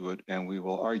agree to it, and we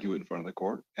will argue it in front of the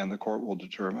court, and the court will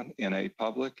determine in a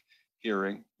public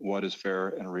hearing what is fair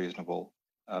and reasonable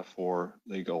for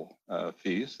legal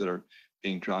fees that are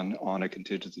being done on a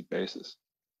contingency basis.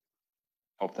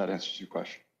 Hope that answers your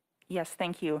question. Yes,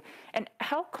 thank you. And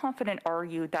how confident are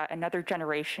you that another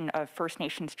generation of First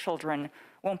Nations children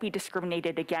won't be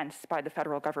discriminated against by the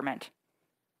federal government?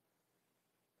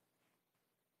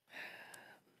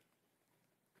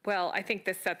 Well, I think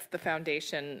this sets the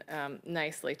foundation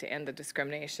nicely to end the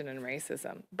discrimination and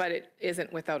racism, but it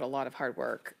isn't without a lot of hard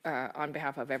work on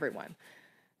behalf of everyone.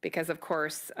 Because, of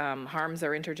course, harms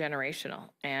are intergenerational,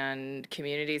 and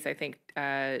communities, I think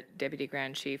Deputy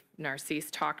Grand Chief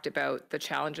Narcisse talked about the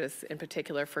challenges in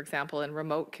particular, for example, in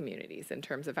remote communities in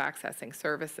terms of accessing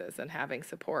services and having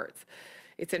supports.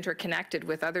 It's interconnected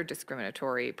with other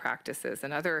discriminatory practices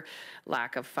and other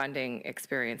lack of funding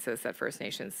experiences that First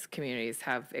Nations communities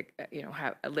have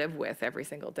live with every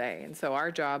single day. And so our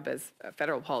job as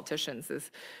federal politicians is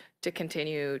to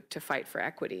continue to fight for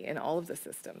equity in all of the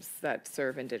systems that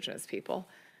serve Indigenous people.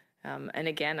 And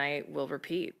again, I will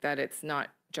repeat that it's not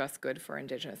just good for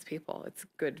Indigenous people. It's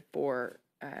good for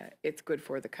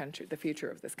the country, the future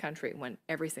of this country, when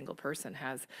every single person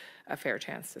has a fair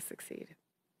chance to succeed.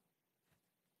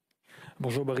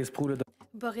 Bonjour, Boris Proulx.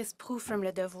 Boris Proulx from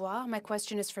Le Devoir. My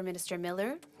question is for Minister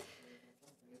Miller.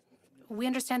 We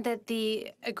understand that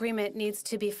the agreement needs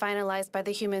to be finalized by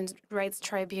the Human Rights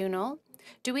Tribunal.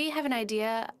 Do we have an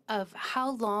idea of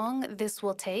how long this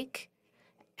will take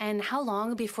and how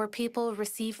long before people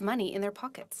receive money in their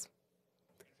pockets?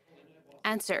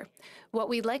 Answer. What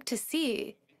we'd like to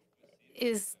see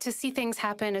is to see things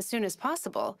happen as soon as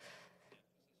possible.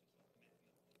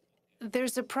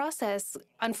 There's a process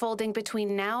unfolding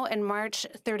between now and March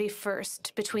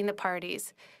 31st between the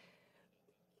parties.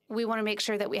 We want to make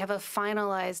sure that we have a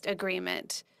finalized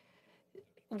agreement.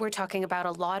 We're talking about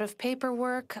a lot of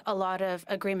paperwork, a lot of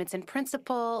agreements in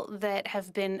principle that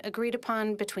have been agreed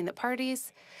upon between the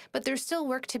parties, but there's still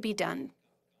work to be done.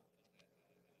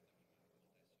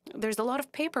 There's a lot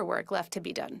of paperwork left to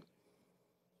be done.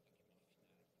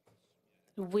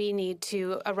 We need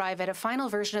to arrive at a final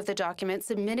version of the document,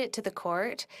 submit it to the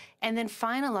court, and then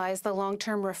finalize the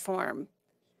long-term reform.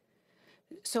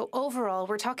 So overall,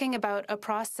 we're talking about a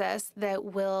process that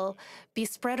will be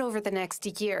spread over the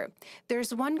next year.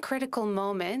 There's one critical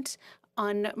moment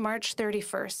on March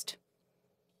 31st.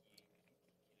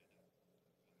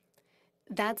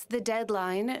 That's the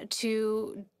deadline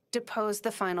to depose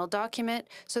the final document.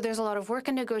 So there's a lot of work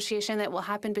and negotiation that will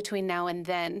happen between now and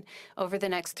then over the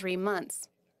next 3 months.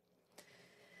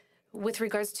 With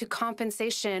regards to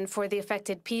compensation for the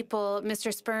affected people,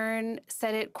 Mr. Spurn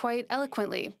said it quite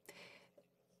eloquently.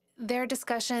 There are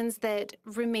discussions that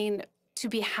remain to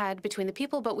be had between the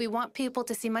people, but we want people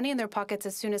to see money in their pockets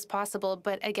as soon as possible.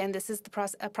 But again, this is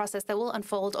a process that will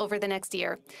unfold over the next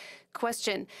year.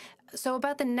 Question. So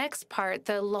about the next part,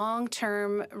 the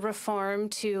long-term reform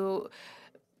to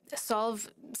solve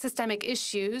systemic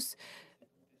issues,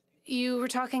 you were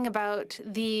talking about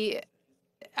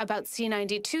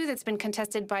C-92 that's been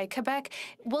contested by Quebec.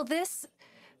 Will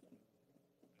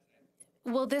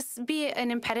this be an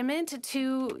impediment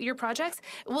to your projects?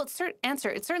 Well,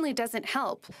 it certainly doesn't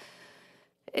help.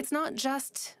 It's not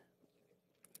just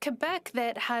Quebec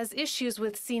that has issues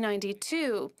with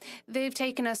C-92. They've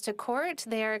taken us to court.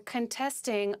 They are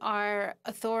contesting our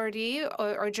authority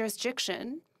or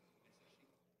jurisdiction.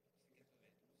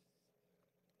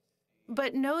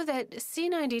 But know that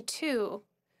C-92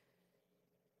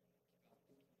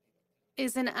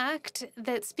 is an act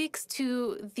that speaks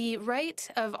to the right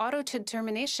of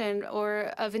autodetermination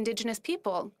or of Indigenous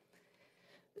people.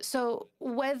 So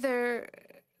whether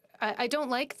I don't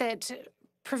like that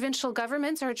provincial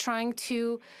governments are trying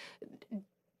to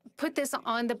put this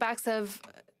on the backs of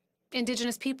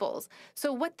Indigenous peoples.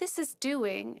 So what this is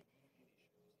doing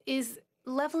is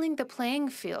leveling the playing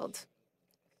field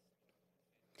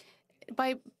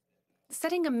by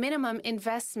setting a minimum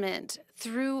investment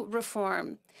through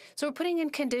reform. So we're putting in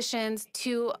conditions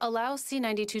to allow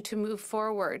C-92 to move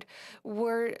forward.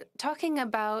 We're talking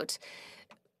about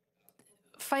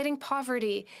fighting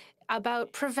poverty,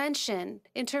 about prevention,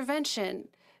 intervention.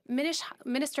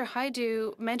 Minister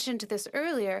Hajdu mentioned this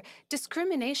earlier.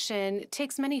 Discrimination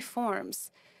takes many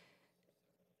forms.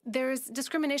 There's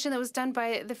discrimination that was done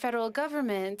by the federal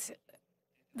government.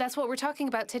 That's what we're talking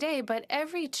about today, but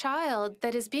every child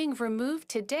that is being removed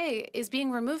today is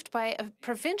being removed by a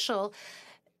provincial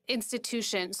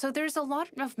institution. So there's a lot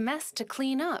of mess to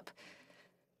clean up.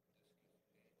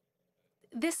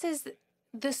 This is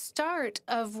the start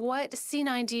of what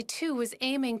C-92 was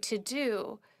aiming to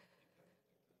do.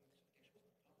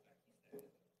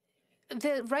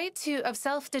 The right of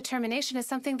self-determination is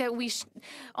something that we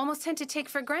almost tend to take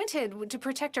for granted to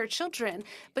protect our children.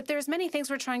 But there's many things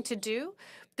we're trying to do.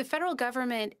 The federal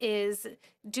government is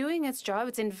doing its job.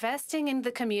 It's investing in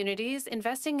the communities,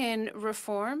 investing in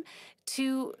reform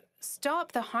to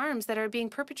stop the harms that are being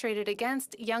perpetrated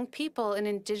against young people in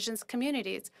Indigenous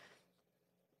communities.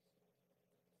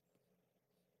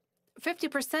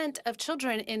 50% of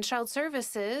children in child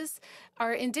services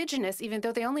are Indigenous, even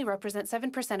though they only represent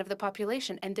 7% of the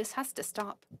population, and this has to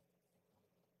stop.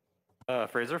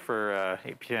 Fraser for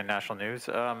APN National News.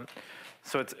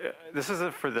 So this is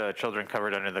for the children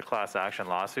covered under the class action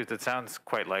lawsuits. It sounds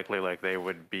quite likely like they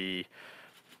would be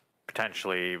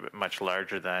potentially much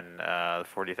larger than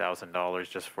 $40,000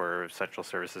 just for essential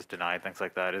services denied, things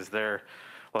like that. Is there,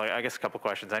 well, I guess a couple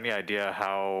questions. Any idea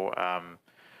how,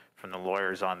 from the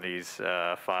lawyers on these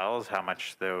files, how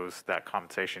much that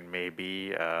compensation may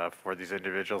be for these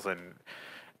individuals, and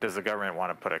does the government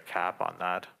want to put a cap on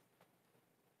that?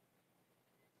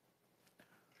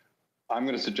 I'm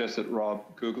going to suggest that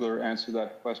Rob Kugler answer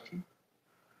that question.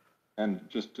 And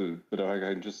but I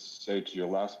can just say to your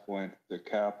last point, the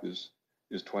cap is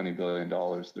 $20 billion.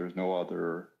 There's no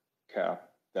other cap.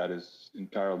 That is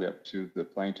entirely up to the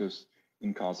plaintiffs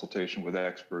in consultation with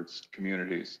experts,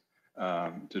 communities,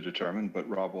 to determine, but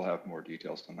Rob will have more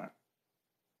details on that.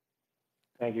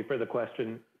 Thank you for the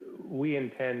question. We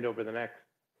intend over the next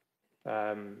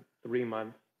 3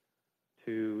 months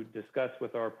to discuss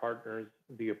with our partners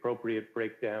the appropriate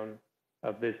breakdown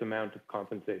of this amount of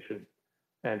compensation.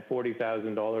 And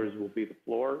 $40,000 will be the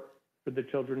floor for the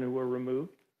children who were removed,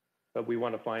 but we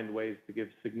want to find ways to give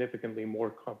significantly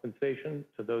more compensation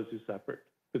to those who suffered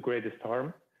the greatest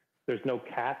harm. There's no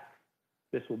cap.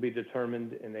 This will be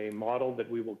determined in a model that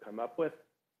we will come up with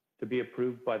to be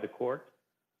approved by the court,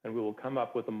 and we will come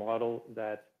up with a model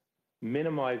that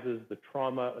minimizes the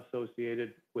trauma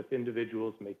associated with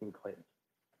individuals making claims.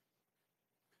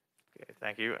 Okay,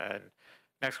 thank you. And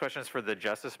next question is for the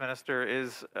Justice Minister.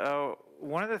 Is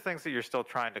one of the things that you're still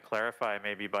trying to clarify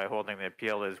maybe by holding the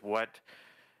appeal is what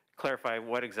clarify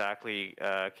what exactly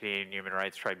Canadian Human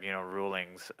Rights Tribunal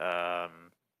rulings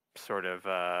sort of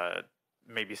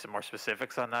maybe some more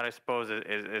specifics on that, I suppose.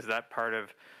 Is that part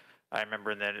of, I remember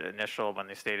in the initial, when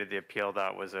they stated the appeal,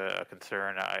 that was a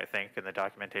concern, I think, in the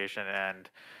documentation. And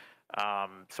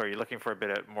so are you looking for a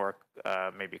bit of more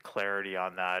maybe clarity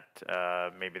on that?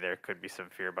 Maybe there could be some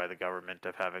fear by the government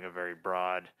of having a very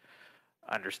broad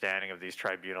understanding of these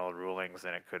tribunal rulings,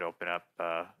 and it could open up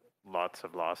lots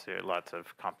of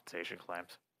compensation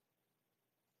claims.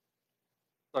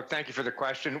 Look, thank you for the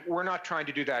question. We're not trying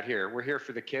to do that here. We're here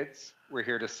for the kids. We're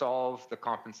here to solve the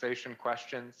compensation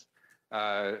questions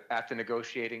at the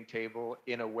negotiating table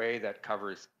in a way that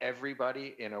covers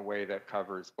everybody, in a way that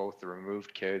covers both the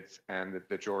removed kids and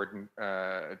the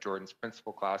Jordan's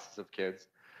principal classes of kids,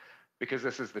 because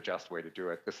this is the just way to do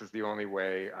it. This is the only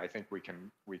way I think we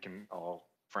can all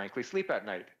frankly sleep at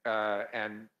night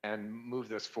and move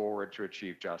this forward to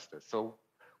achieve justice. So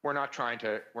we're not trying.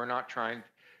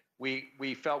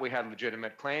 We felt we had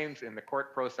legitimate claims in the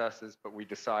court processes, but we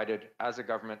decided as a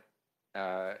government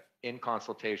in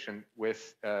consultation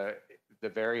with the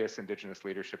various Indigenous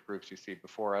leadership groups you see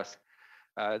before us,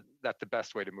 that the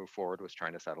best way to move forward was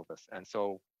trying to settle this. And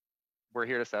so we're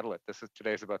here to settle it.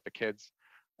 Today's about the kids.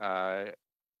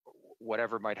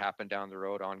 Whatever might happen down the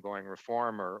road, ongoing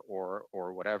reform or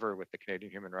whatever with the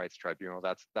Canadian Human Rights Tribunal,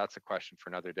 that's a question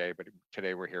for another day. But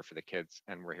today we're here for the kids,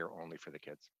 and we're here only for the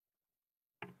kids.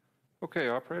 Okay,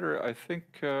 operator, I think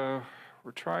we're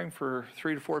trying for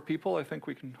 3 to 4 people. I think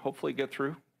we can hopefully get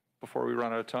through before we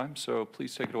run out of time. So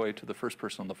please take it away to the first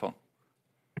person on the phone.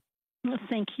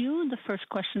 Thank you. The first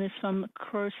question is from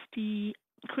Christy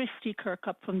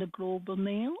Kirkup from the Global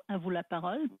Mail. À vous la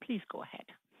parole. Please go ahead.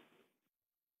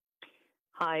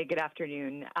 Hi, good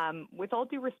afternoon. With all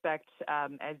due respect,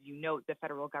 as you note, the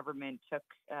federal government took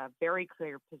a very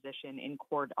clear position in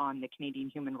court on the Canadian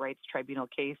Human Rights Tribunal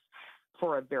case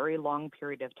for a very long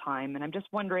period of time. And I'm just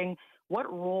wondering,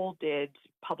 what role did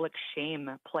public shame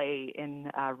play in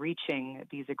reaching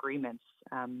these agreements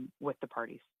with the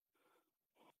parties?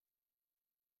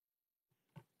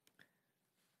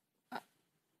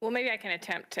 Well, maybe I can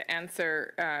attempt to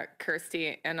answer,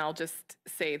 Kirsty, and I'll just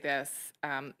say this.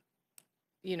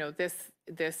 You know, this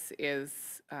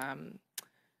is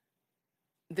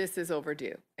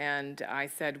overdue. And I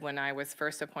said when I was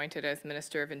first appointed as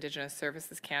Minister of Indigenous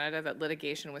Services Canada that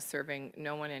litigation was serving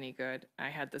no one any good. I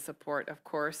had the support, of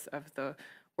course, of the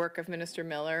work of Minister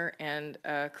Miller and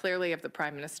clearly of the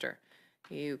Prime Minister.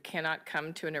 You cannot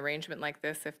come to an arrangement like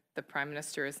this if the Prime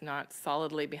Minister is not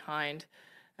solidly behind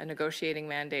a negotiating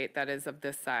mandate that is of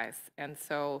this size. And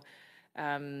so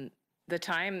the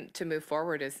time to move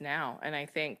forward is now. And I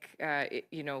think,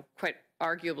 you know, quite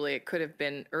arguably it could have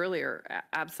been earlier,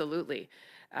 absolutely.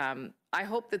 I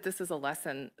hope that this is a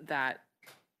lesson that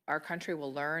our country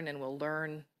will learn, and will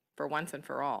learn for once and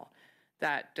for all,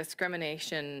 that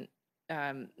discrimination,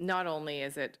 not only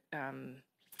is it, and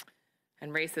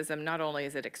racism, not only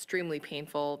is it extremely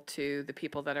painful to the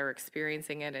people that are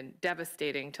experiencing it and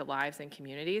devastating to lives and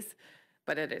communities,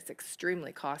 but it is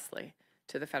extremely costly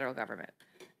to the federal government.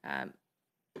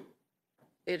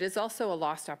 It is also a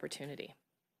lost opportunity.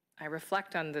 I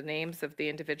reflect on the names of the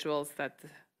individuals that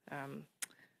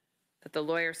the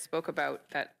lawyers spoke about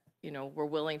that, you know, were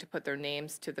willing to put their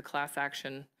names to the class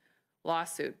action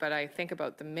lawsuit. But I think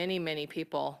about the many, many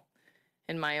people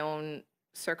in my own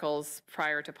circles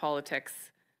prior to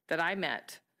politics that I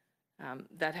met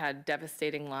that had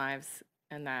devastating lives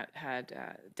and that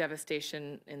had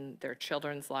devastation in their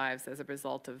children's lives as a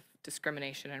result of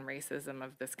discrimination and racism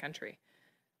of this country.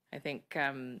 I think,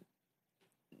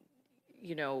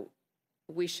 you know,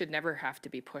 we should never have to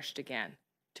be pushed again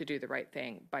to do the right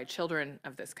thing by children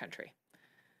of this country.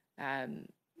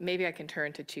 Maybe I can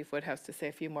turn to Chief Woodhouse to say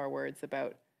a few more words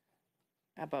about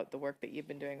the work that you've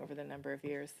been doing over the number of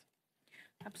years.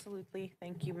 Absolutely.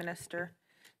 Thank you, Minister.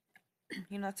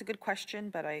 You know, that's a good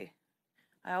question, but I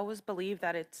always believe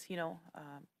that it's, you know,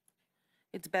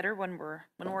 it's better when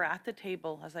we're at the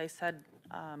table, as I said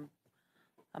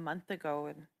a month ago,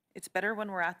 and it's better when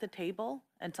we're at the table,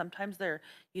 and sometimes they're,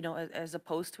 you know, as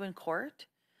opposed to in court.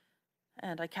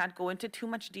 And I can't go into too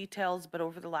much details, but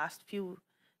over the last few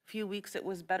weeks, it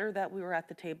was better that we were at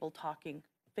the table talking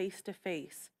face to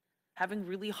face, having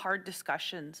really hard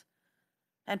discussions,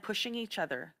 and pushing each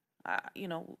other. You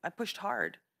know, I pushed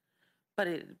hard, but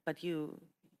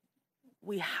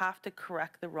we have to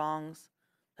correct the wrongs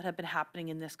that have been happening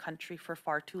in this country for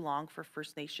far too long for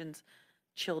First Nations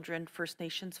children, First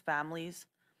Nations families,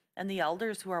 and the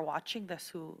elders who are watching this,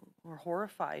 who were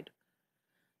horrified.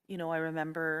 You know, I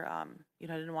remember, you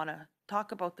know, I didn't want to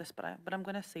talk about this, but I'm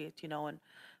going to say it, you know, and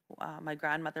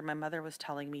my mother was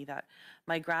telling me that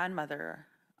my grandmother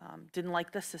didn't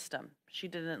like the system. She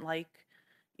didn't like,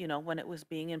 when it was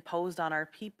being imposed on our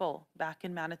people back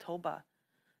in Manitoba,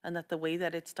 and that the way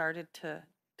that it started to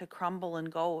crumble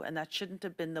and go, and that shouldn't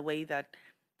have been the way that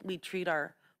we treat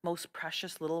our most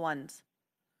precious little ones.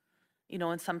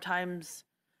 And sometimes,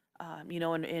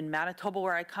 in Manitoba,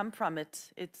 where I come from,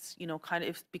 it's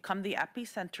become the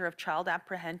epicenter of child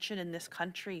apprehension in this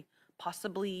country,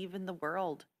 possibly even the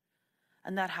world.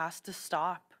 And that has to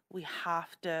stop. We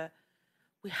have to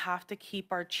keep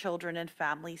our children and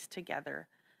families together,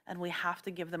 and we have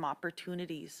to give them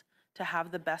opportunities to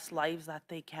have the best lives that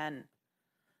they can.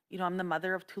 I'm the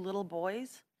mother of 2 little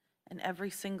boys, and every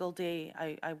single day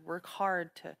I work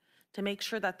hard to make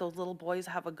sure that those little boys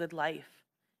have a good life,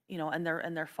 and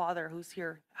their father, who's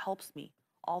here, helps me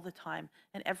all the time.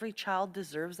 And every child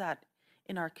deserves that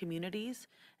in our communities.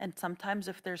 And sometimes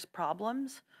if there's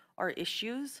problems or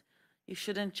issues, you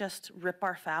shouldn't just rip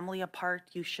our family apart.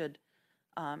 You should,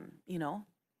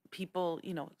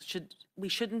 we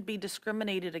shouldn't be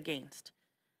discriminated against,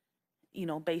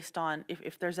 based on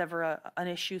if there's ever an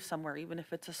issue somewhere, even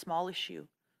if it's a small issue.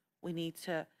 We need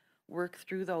to work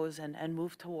through those and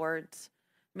move towards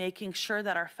making sure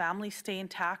that our families stay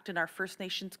intact in our First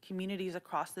Nations communities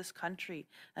across this country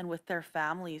and with their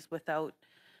families without,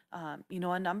 a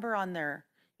number on their,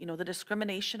 the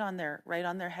discrimination on right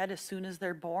on their head as soon as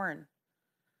they're born,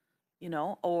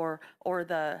 or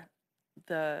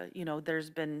there's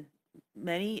been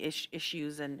many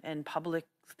issues and public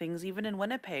things, even in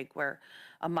Winnipeg, where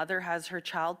a mother has her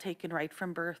child taken right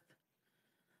from birth.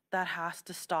 That has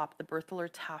to stop. The birth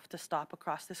alerts have to stop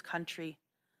across this country.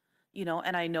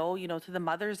 And I know, to the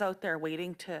mothers out there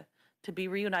waiting to be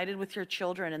reunited with your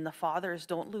children, and the fathers,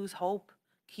 don't lose hope.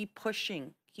 Keep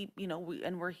pushing.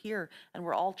 And we're here, and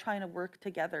we're all trying to work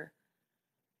together.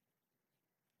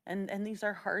 And these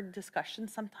are hard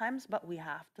discussions sometimes, but we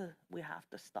have to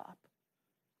stop.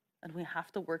 And we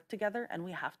have to work together, and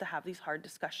we have to have these hard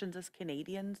discussions as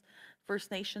Canadians, First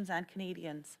Nations and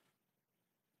Canadians.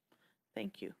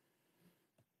 Thank you.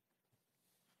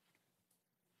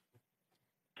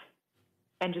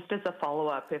 And just as a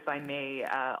follow-up, if I may,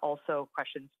 also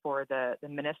questions for the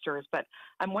ministers, but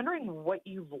I'm wondering what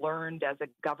you've learned as a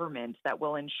government that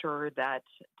will ensure that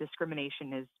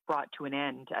discrimination is brought to an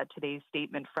end. Today's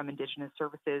statement from Indigenous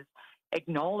Services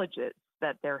acknowledges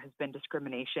that there has been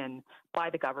discrimination by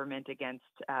the government against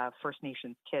First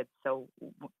Nations kids. So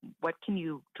what can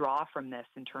you draw from this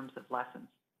in terms of lessons?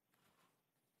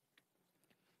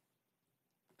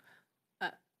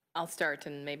 I'll start,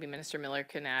 and maybe Minister Miller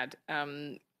can add.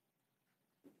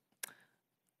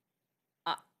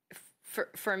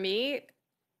 For me,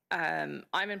 I'm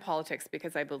in politics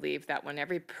because I believe that when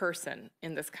every person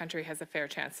in this country has a fair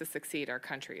chance to succeed, our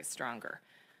country is stronger.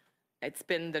 It's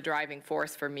been the driving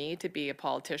force for me to be a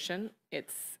politician.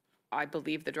 It's, I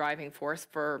believe, the driving force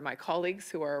for my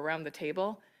colleagues who are around the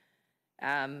table.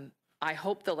 I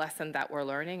hope the lesson that we're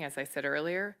learning, as I said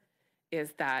earlier,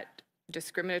 is that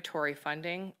discriminatory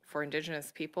funding for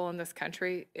Indigenous people in this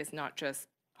country is not just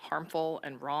harmful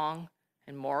and wrong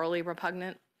and morally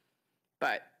repugnant,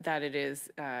 but that it is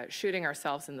shooting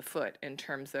ourselves in the foot in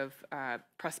terms of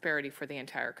prosperity for the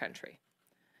entire country.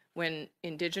 When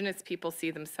Indigenous people see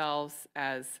themselves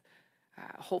as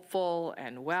hopeful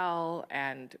and well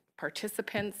and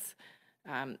participants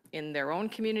in their own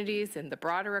communities, in the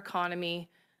broader economy,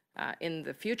 in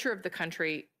the future of the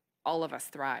country, all of us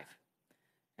thrive.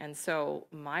 And so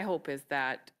my hope is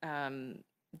that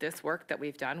this work that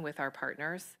we've done with our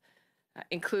partners,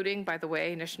 including, by the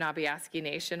way, Anishinaabe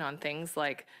Nation on things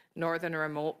like northern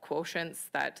remote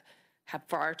quotients that have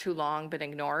far too long been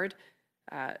ignored,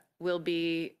 will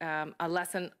be a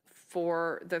lesson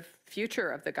for the future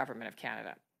of the Government of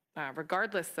Canada,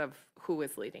 regardless of who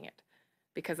is leading it.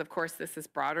 Because, of course, this is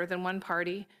broader than one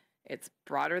party, it's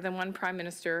broader than one Prime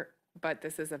Minister, but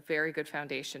this is a very good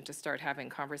foundation to start having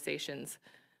conversations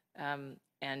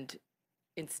and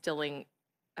instilling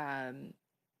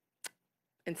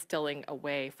a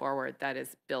way forward that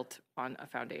is built on a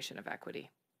foundation of equity.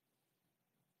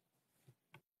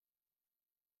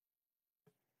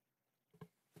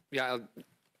 Yeah,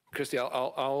 Christy,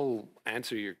 I'll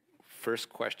answer your first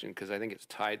question because I think it's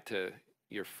tied to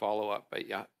your follow-up. But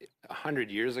yeah,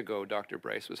 100 years ago, Dr.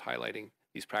 Bryce was highlighting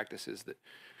these practices that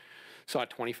saw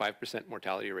 25%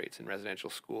 mortality rates in residential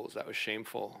schools. That was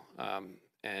shameful,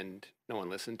 and no one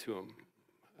listened to him.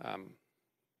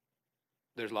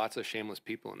 There's lots of shameless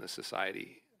people in this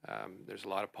society. There's a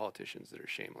lot of politicians that are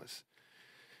shameless.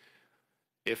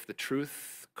 If the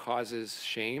truth causes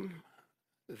shame,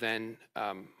 then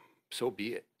so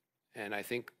be it. And I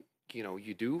think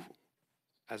you do,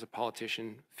 as a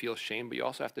politician, feel shame, but you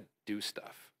also have to do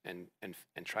stuff and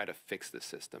try to fix the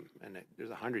system. And there's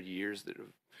 100 years that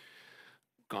have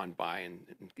gone by, and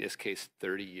in this case,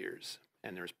 30 years,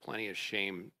 and there's plenty of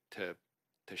shame to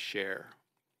share.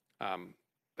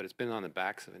 But it's been on the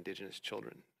backs of Indigenous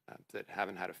children that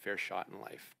haven't had a fair shot in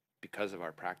life because of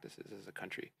our practices as a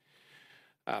country.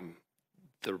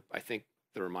 I think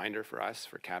the reminder for us,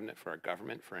 for Cabinet, for our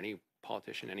government, for any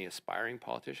politician, any aspiring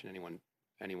politician, any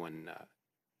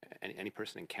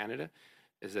person in Canada,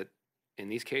 is that in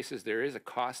these cases there is a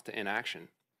cost to inaction,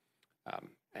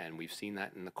 and we've seen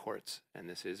that in the courts, and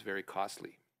this is very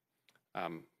costly.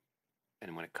 And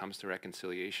when it comes to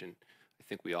reconciliation, I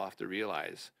think we all have to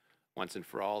realize once and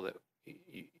for all that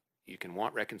you can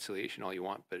want reconciliation all you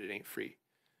want, but it ain't free.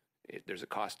 There's a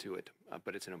cost to it,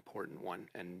 but it's an important one,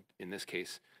 and in this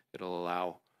case, it'll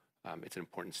allow. It's an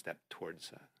important step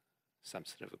towards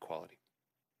substantive equality.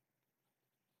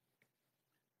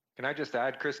 Can I just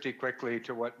add, Christy, quickly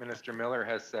to what Minister Miller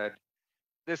has said?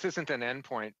 This isn't an end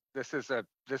point. This is a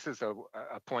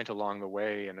point along the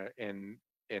way in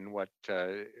what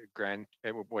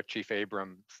what Chief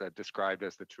Abrams described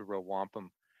as the two-row wampum.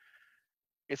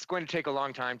 It's going to take a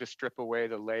long time to strip away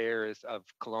the layers of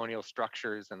colonial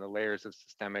structures and the layers of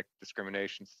systemic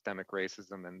discrimination, systemic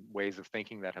racism, and ways of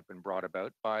thinking that have been brought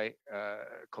about by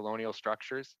colonial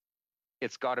structures.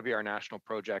 It's got to be our national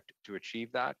project to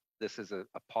achieve that. This is a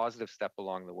positive step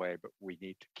along the way, but we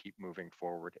need to keep moving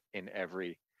forward in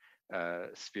every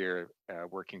sphere,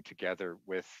 working together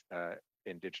with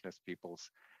Indigenous peoples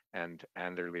and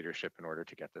their leadership in order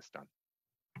to get this done.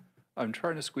 I'm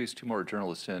trying to squeeze 2 more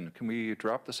journalists in. Can we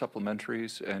drop the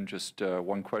supplementaries and just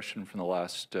one question from the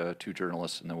last 2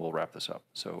 journalists, and then we'll wrap this up.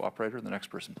 So, operator, the next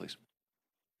person, please.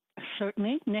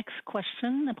 Certainly. Next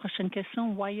question. La prochaine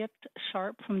question, Wyatt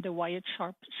Sharp from the Wyatt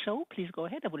Sharp Show. Please go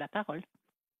ahead. À vous la parole.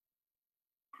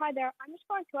 Hi there. I'm just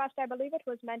going to ask, I believe it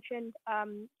was mentioned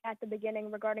at the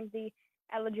beginning regarding the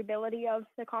eligibility of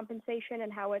the compensation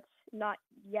and how it's not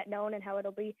yet known and how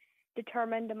it'll be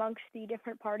determined amongst the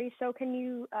different parties. So can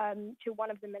you, to one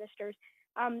of the ministers,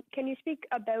 can you speak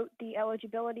about the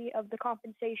eligibility of the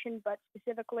compensation, but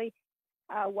specifically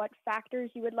what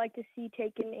factors you would like to see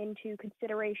taken into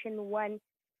consideration when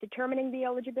determining the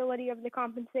eligibility of the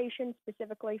compensation,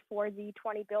 specifically for the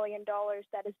 $20 billion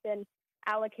that has been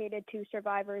allocated to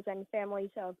survivors and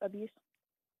families of abuse?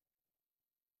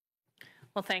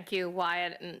 Well, thank you,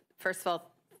 Wyatt. And first of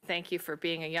all, thank you for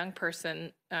being a young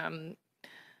person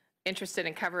interested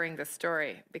in covering this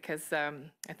story, because I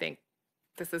think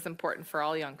this is important for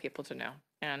all young people to know.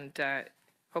 And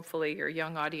hopefully your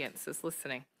young audience is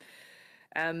listening.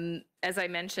 As I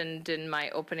mentioned in my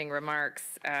opening remarks,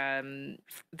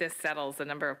 this settles a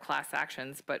number of class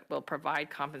actions, but will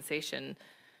provide compensation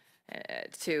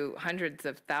to hundreds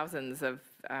of thousands of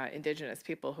Indigenous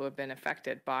people who have been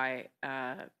affected by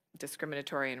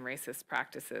discriminatory and racist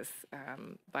practices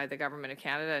by the Government of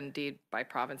Canada, indeed by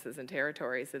provinces and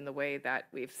territories, in the way that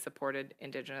we've supported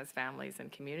Indigenous families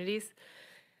and communities.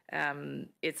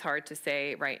 It's hard to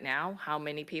say right now how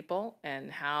many people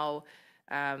and how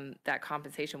that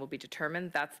compensation will be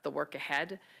determined. That's the work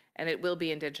ahead, and it will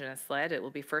be Indigenous-led. It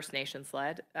will be First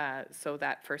Nations-led, so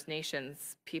that First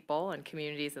Nations people and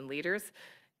communities and leaders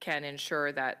can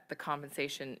ensure that the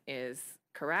compensation is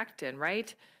correct and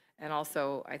right, and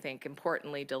also, I think,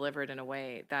 importantly, delivered in a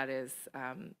way that is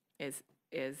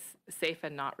safe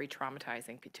and not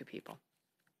re-traumatizing to people.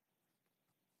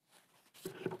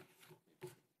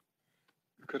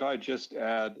 Could I just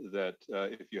add that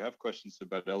if you have questions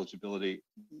about eligibility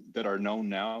that are known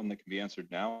now and that can be answered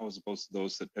now, as opposed to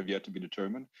those that have yet to be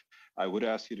determined, I would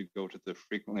ask you to go to the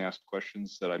frequently asked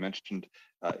questions that I mentioned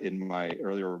in my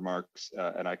earlier remarks,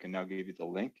 and I can now give you the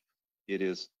link. It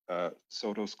is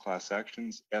SOTOS Class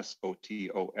Actions,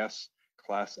 SOTOS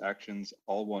Class Actions,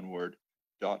 all one word,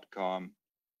 .com/FAQ.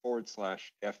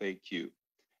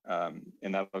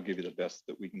 And that'll give you the best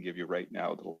that we can give you right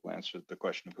now that will answer the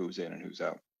question of who's in and who's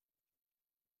out.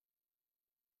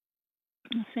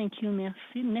 Thank you,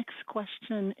 merci. Next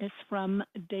question is from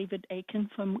David Aiken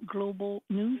from Global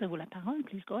News. À vous la parole.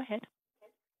 Please go ahead.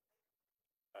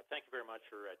 Thank you very much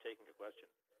for taking the question.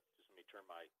 Just let me turn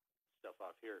my stuff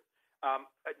off here. A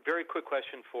very quick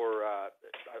question for, I'm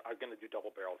going to do double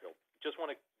barrel here. Just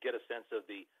want to get a sense of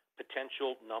the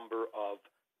potential number of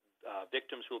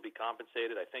victims who will be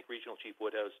compensated. I think Regional Chief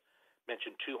Woodhouse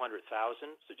mentioned 200,000.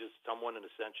 So just someone in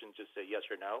Ascension just say yes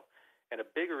or no. And a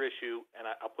bigger issue, and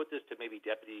I'll put this to maybe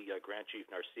Deputy Grand Chief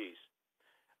Narcisse.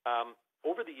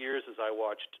 Over the years, as I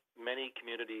watched many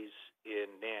communities in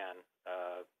NAN,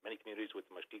 many communities with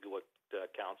the Mushkegowuk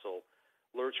Council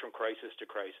lurch from crisis to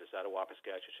crisis out of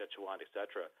Wapaskasha, Szechuan,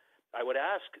 etc. I would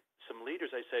ask some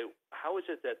leaders, I say, how is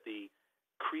it that the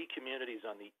Cree communities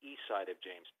on the east side of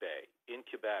James Bay in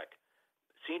Quebec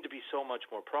seem to be so much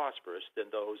more prosperous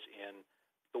than those in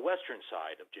the western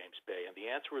side of James Bay? And the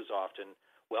answer is often,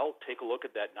 well, take a look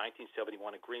at that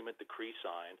 1971 agreement the Cree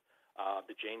signed,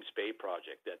 the James Bay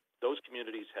Project, that those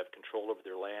communities have control over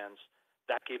their lands.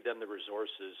 That gave them the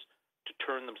resources to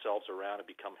turn themselves around and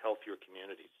become healthier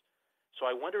communities. So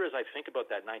I wonder, as I think about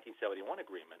that 1971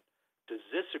 agreement, does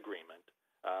this agreement,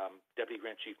 Deputy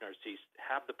Grand Chief Narcisse,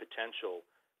 have the potential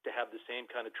to have the same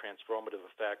kind of transformative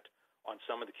effect on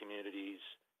some of the communities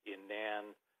in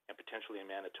Nan and potentially in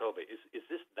Manitoba? Is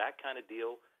this that kind of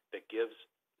deal that gives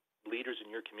leaders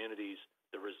in your communities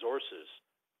the resources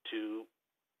to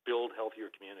build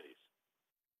healthier communities?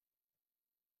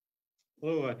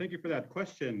 Hello, thank you for that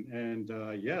question. And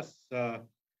yes,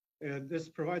 this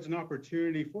provides an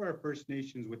opportunity for our First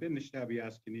Nations within the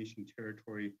Shnaaby-Aski Nation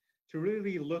territory to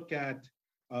really look at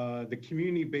the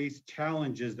community-based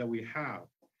challenges that we have.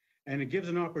 And it gives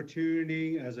an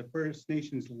opportunity as a First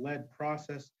Nations-led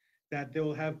process that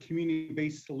they'll have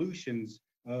community-based solutions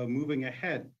moving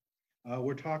ahead.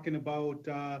 We're talking about,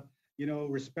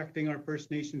 respecting our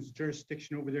First Nations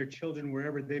jurisdiction over their children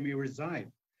wherever they may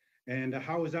reside. And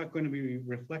how is that going to be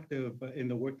reflective in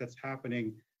the work that's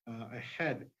happening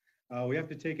ahead? We have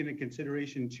to take into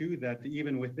consideration too that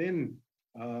even within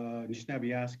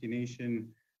Anishinaabe-Aski Nation,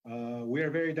 we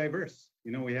are very diverse.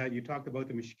 You talked about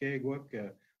the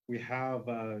Mishkegwuk, we have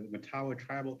the Matawa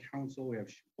Tribal Council, we have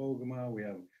Shipogama, we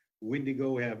have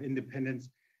Windigo, we have Independence,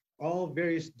 all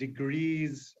various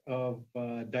degrees of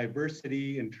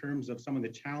diversity in terms of some of the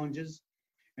challenges.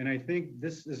 And I think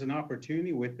this is an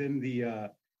opportunity within the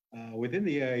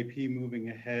AIP moving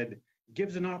ahead,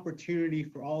 gives an opportunity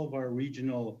for all of our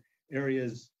regional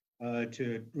areas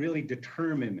to really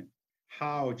determine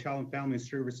how Child and Family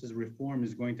Services reform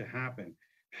is going to happen,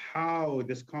 how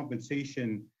this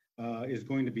compensation is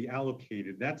going to be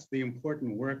allocated. That's the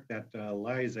important work that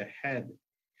lies ahead.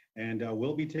 And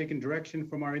we'll be taking direction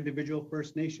from our individual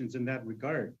First Nations in that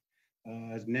regard.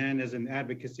 As NAN as an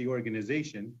advocacy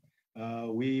organization,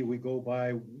 we go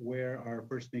by where our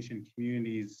First Nation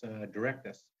communities direct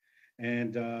us.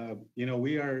 And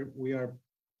we are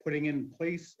putting in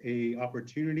place a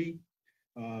opportunity,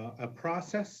 a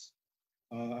process,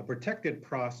 a protected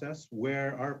process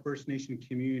where our First Nation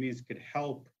communities could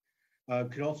help,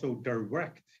 could also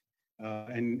direct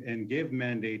and give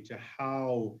mandate to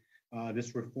how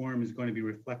this reform is going to be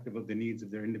reflective of the needs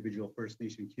of their individual First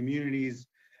Nation communities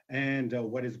and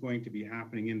what is going to be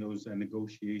happening in those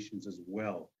negotiations as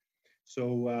well.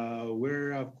 So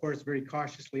we're of course very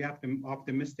cautiously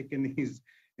optimistic in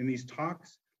these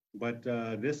talks, but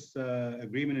this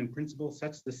agreement in principle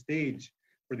sets the stage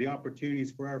for the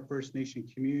opportunities for our First Nation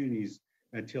communities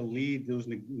to lead those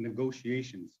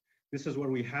negotiations. This is what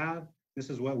we have, this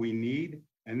is what we need,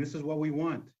 and this is what we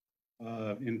want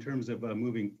in terms of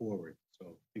moving forward.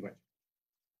 So anyway.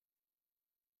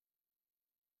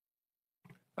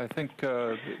 I think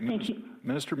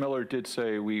Minister Miller did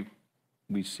say we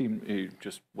seem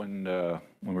just when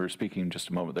we were speaking just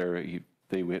a moment there,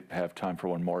 they would have time for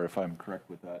one more, if I'm correct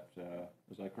with that.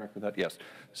 Was I correct with that? Yes.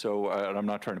 So and I'm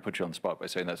not trying to put you on the spot by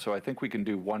saying that. So I think we can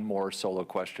do one more solo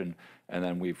question, and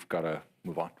then we've got to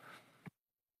move on.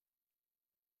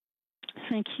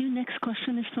 Thank you. Next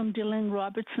question is from Dylan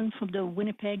Robertson from the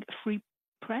Winnipeg Free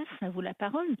Press. À vous la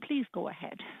parole. Please go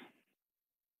ahead.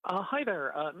 Hi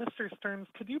there. Mr. Stearns,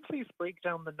 could you please break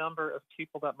down the number of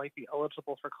people that might be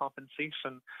eligible for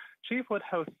compensation? Chief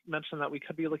Woodhouse mentioned that we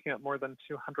could be looking at more than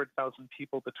 200,000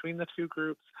 people between the two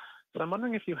groups. So I'm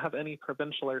wondering if you have any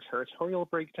provincial or territorial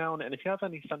breakdown, and if you have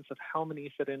any sense of how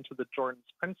many fit into the Jordan's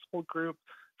Principal group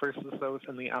versus those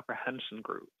in the Apprehension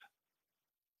group.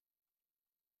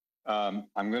 I'm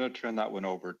going to turn that one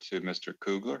over to Mr.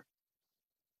 Kugler.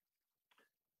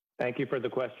 Thank you for the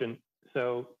question.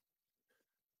 So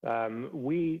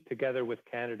we, together with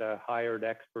Canada, hired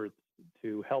experts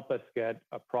to help us get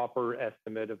a proper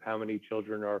estimate of how many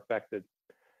children are affected.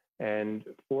 And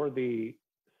for the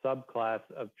subclass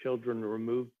of children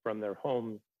removed from their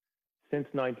homes since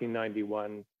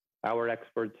 1991, our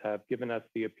experts have given us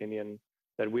the opinion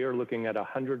that we are looking at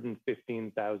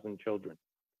 115,000 children.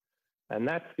 And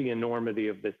that's the enormity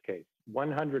of this case.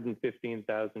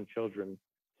 115,000 children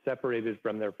separated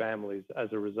from their families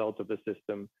as a result of a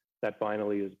system that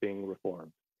finally is being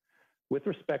reformed. With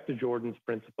respect to Jordan's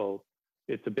Principle,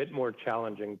 it's a bit more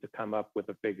challenging to come up with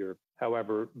a figure.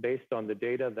 However, based on the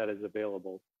data that is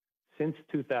available, since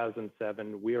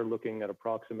 2007, we are looking at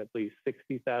approximately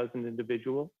 60,000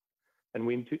 individuals and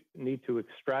we need to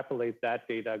extrapolate that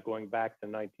data going back to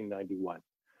 1991.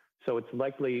 So it's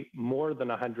likely more than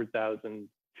 100,000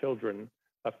 children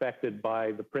affected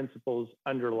by the principles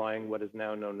underlying what is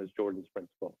now known as Jordan's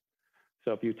Principle.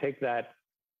 So if you take that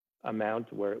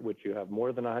amount, which you have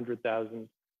more than 100,000,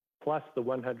 plus the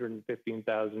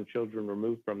 115,000 children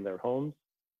removed from their homes,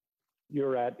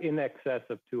 you're at in excess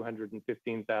of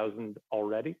 215,000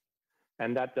 already.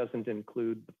 And that doesn't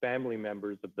include the family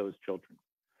members of those children.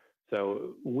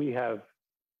 So we have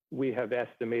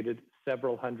estimated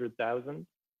several 100,000.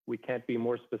 We can't be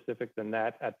more specific than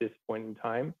that at this point in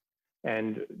time.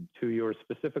 And to your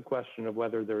specific question of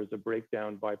whether there is a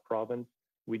breakdown by province,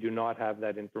 we do not have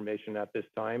that information at this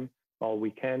time. All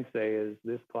we can say is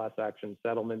this class action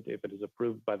settlement, if it is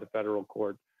approved by the federal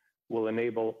court, will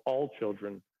enable all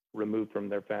children removed from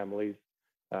their families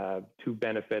to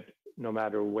benefit no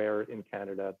matter where in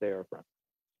Canada they are from.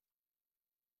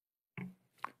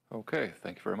 Okay,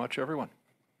 thank you very much, everyone.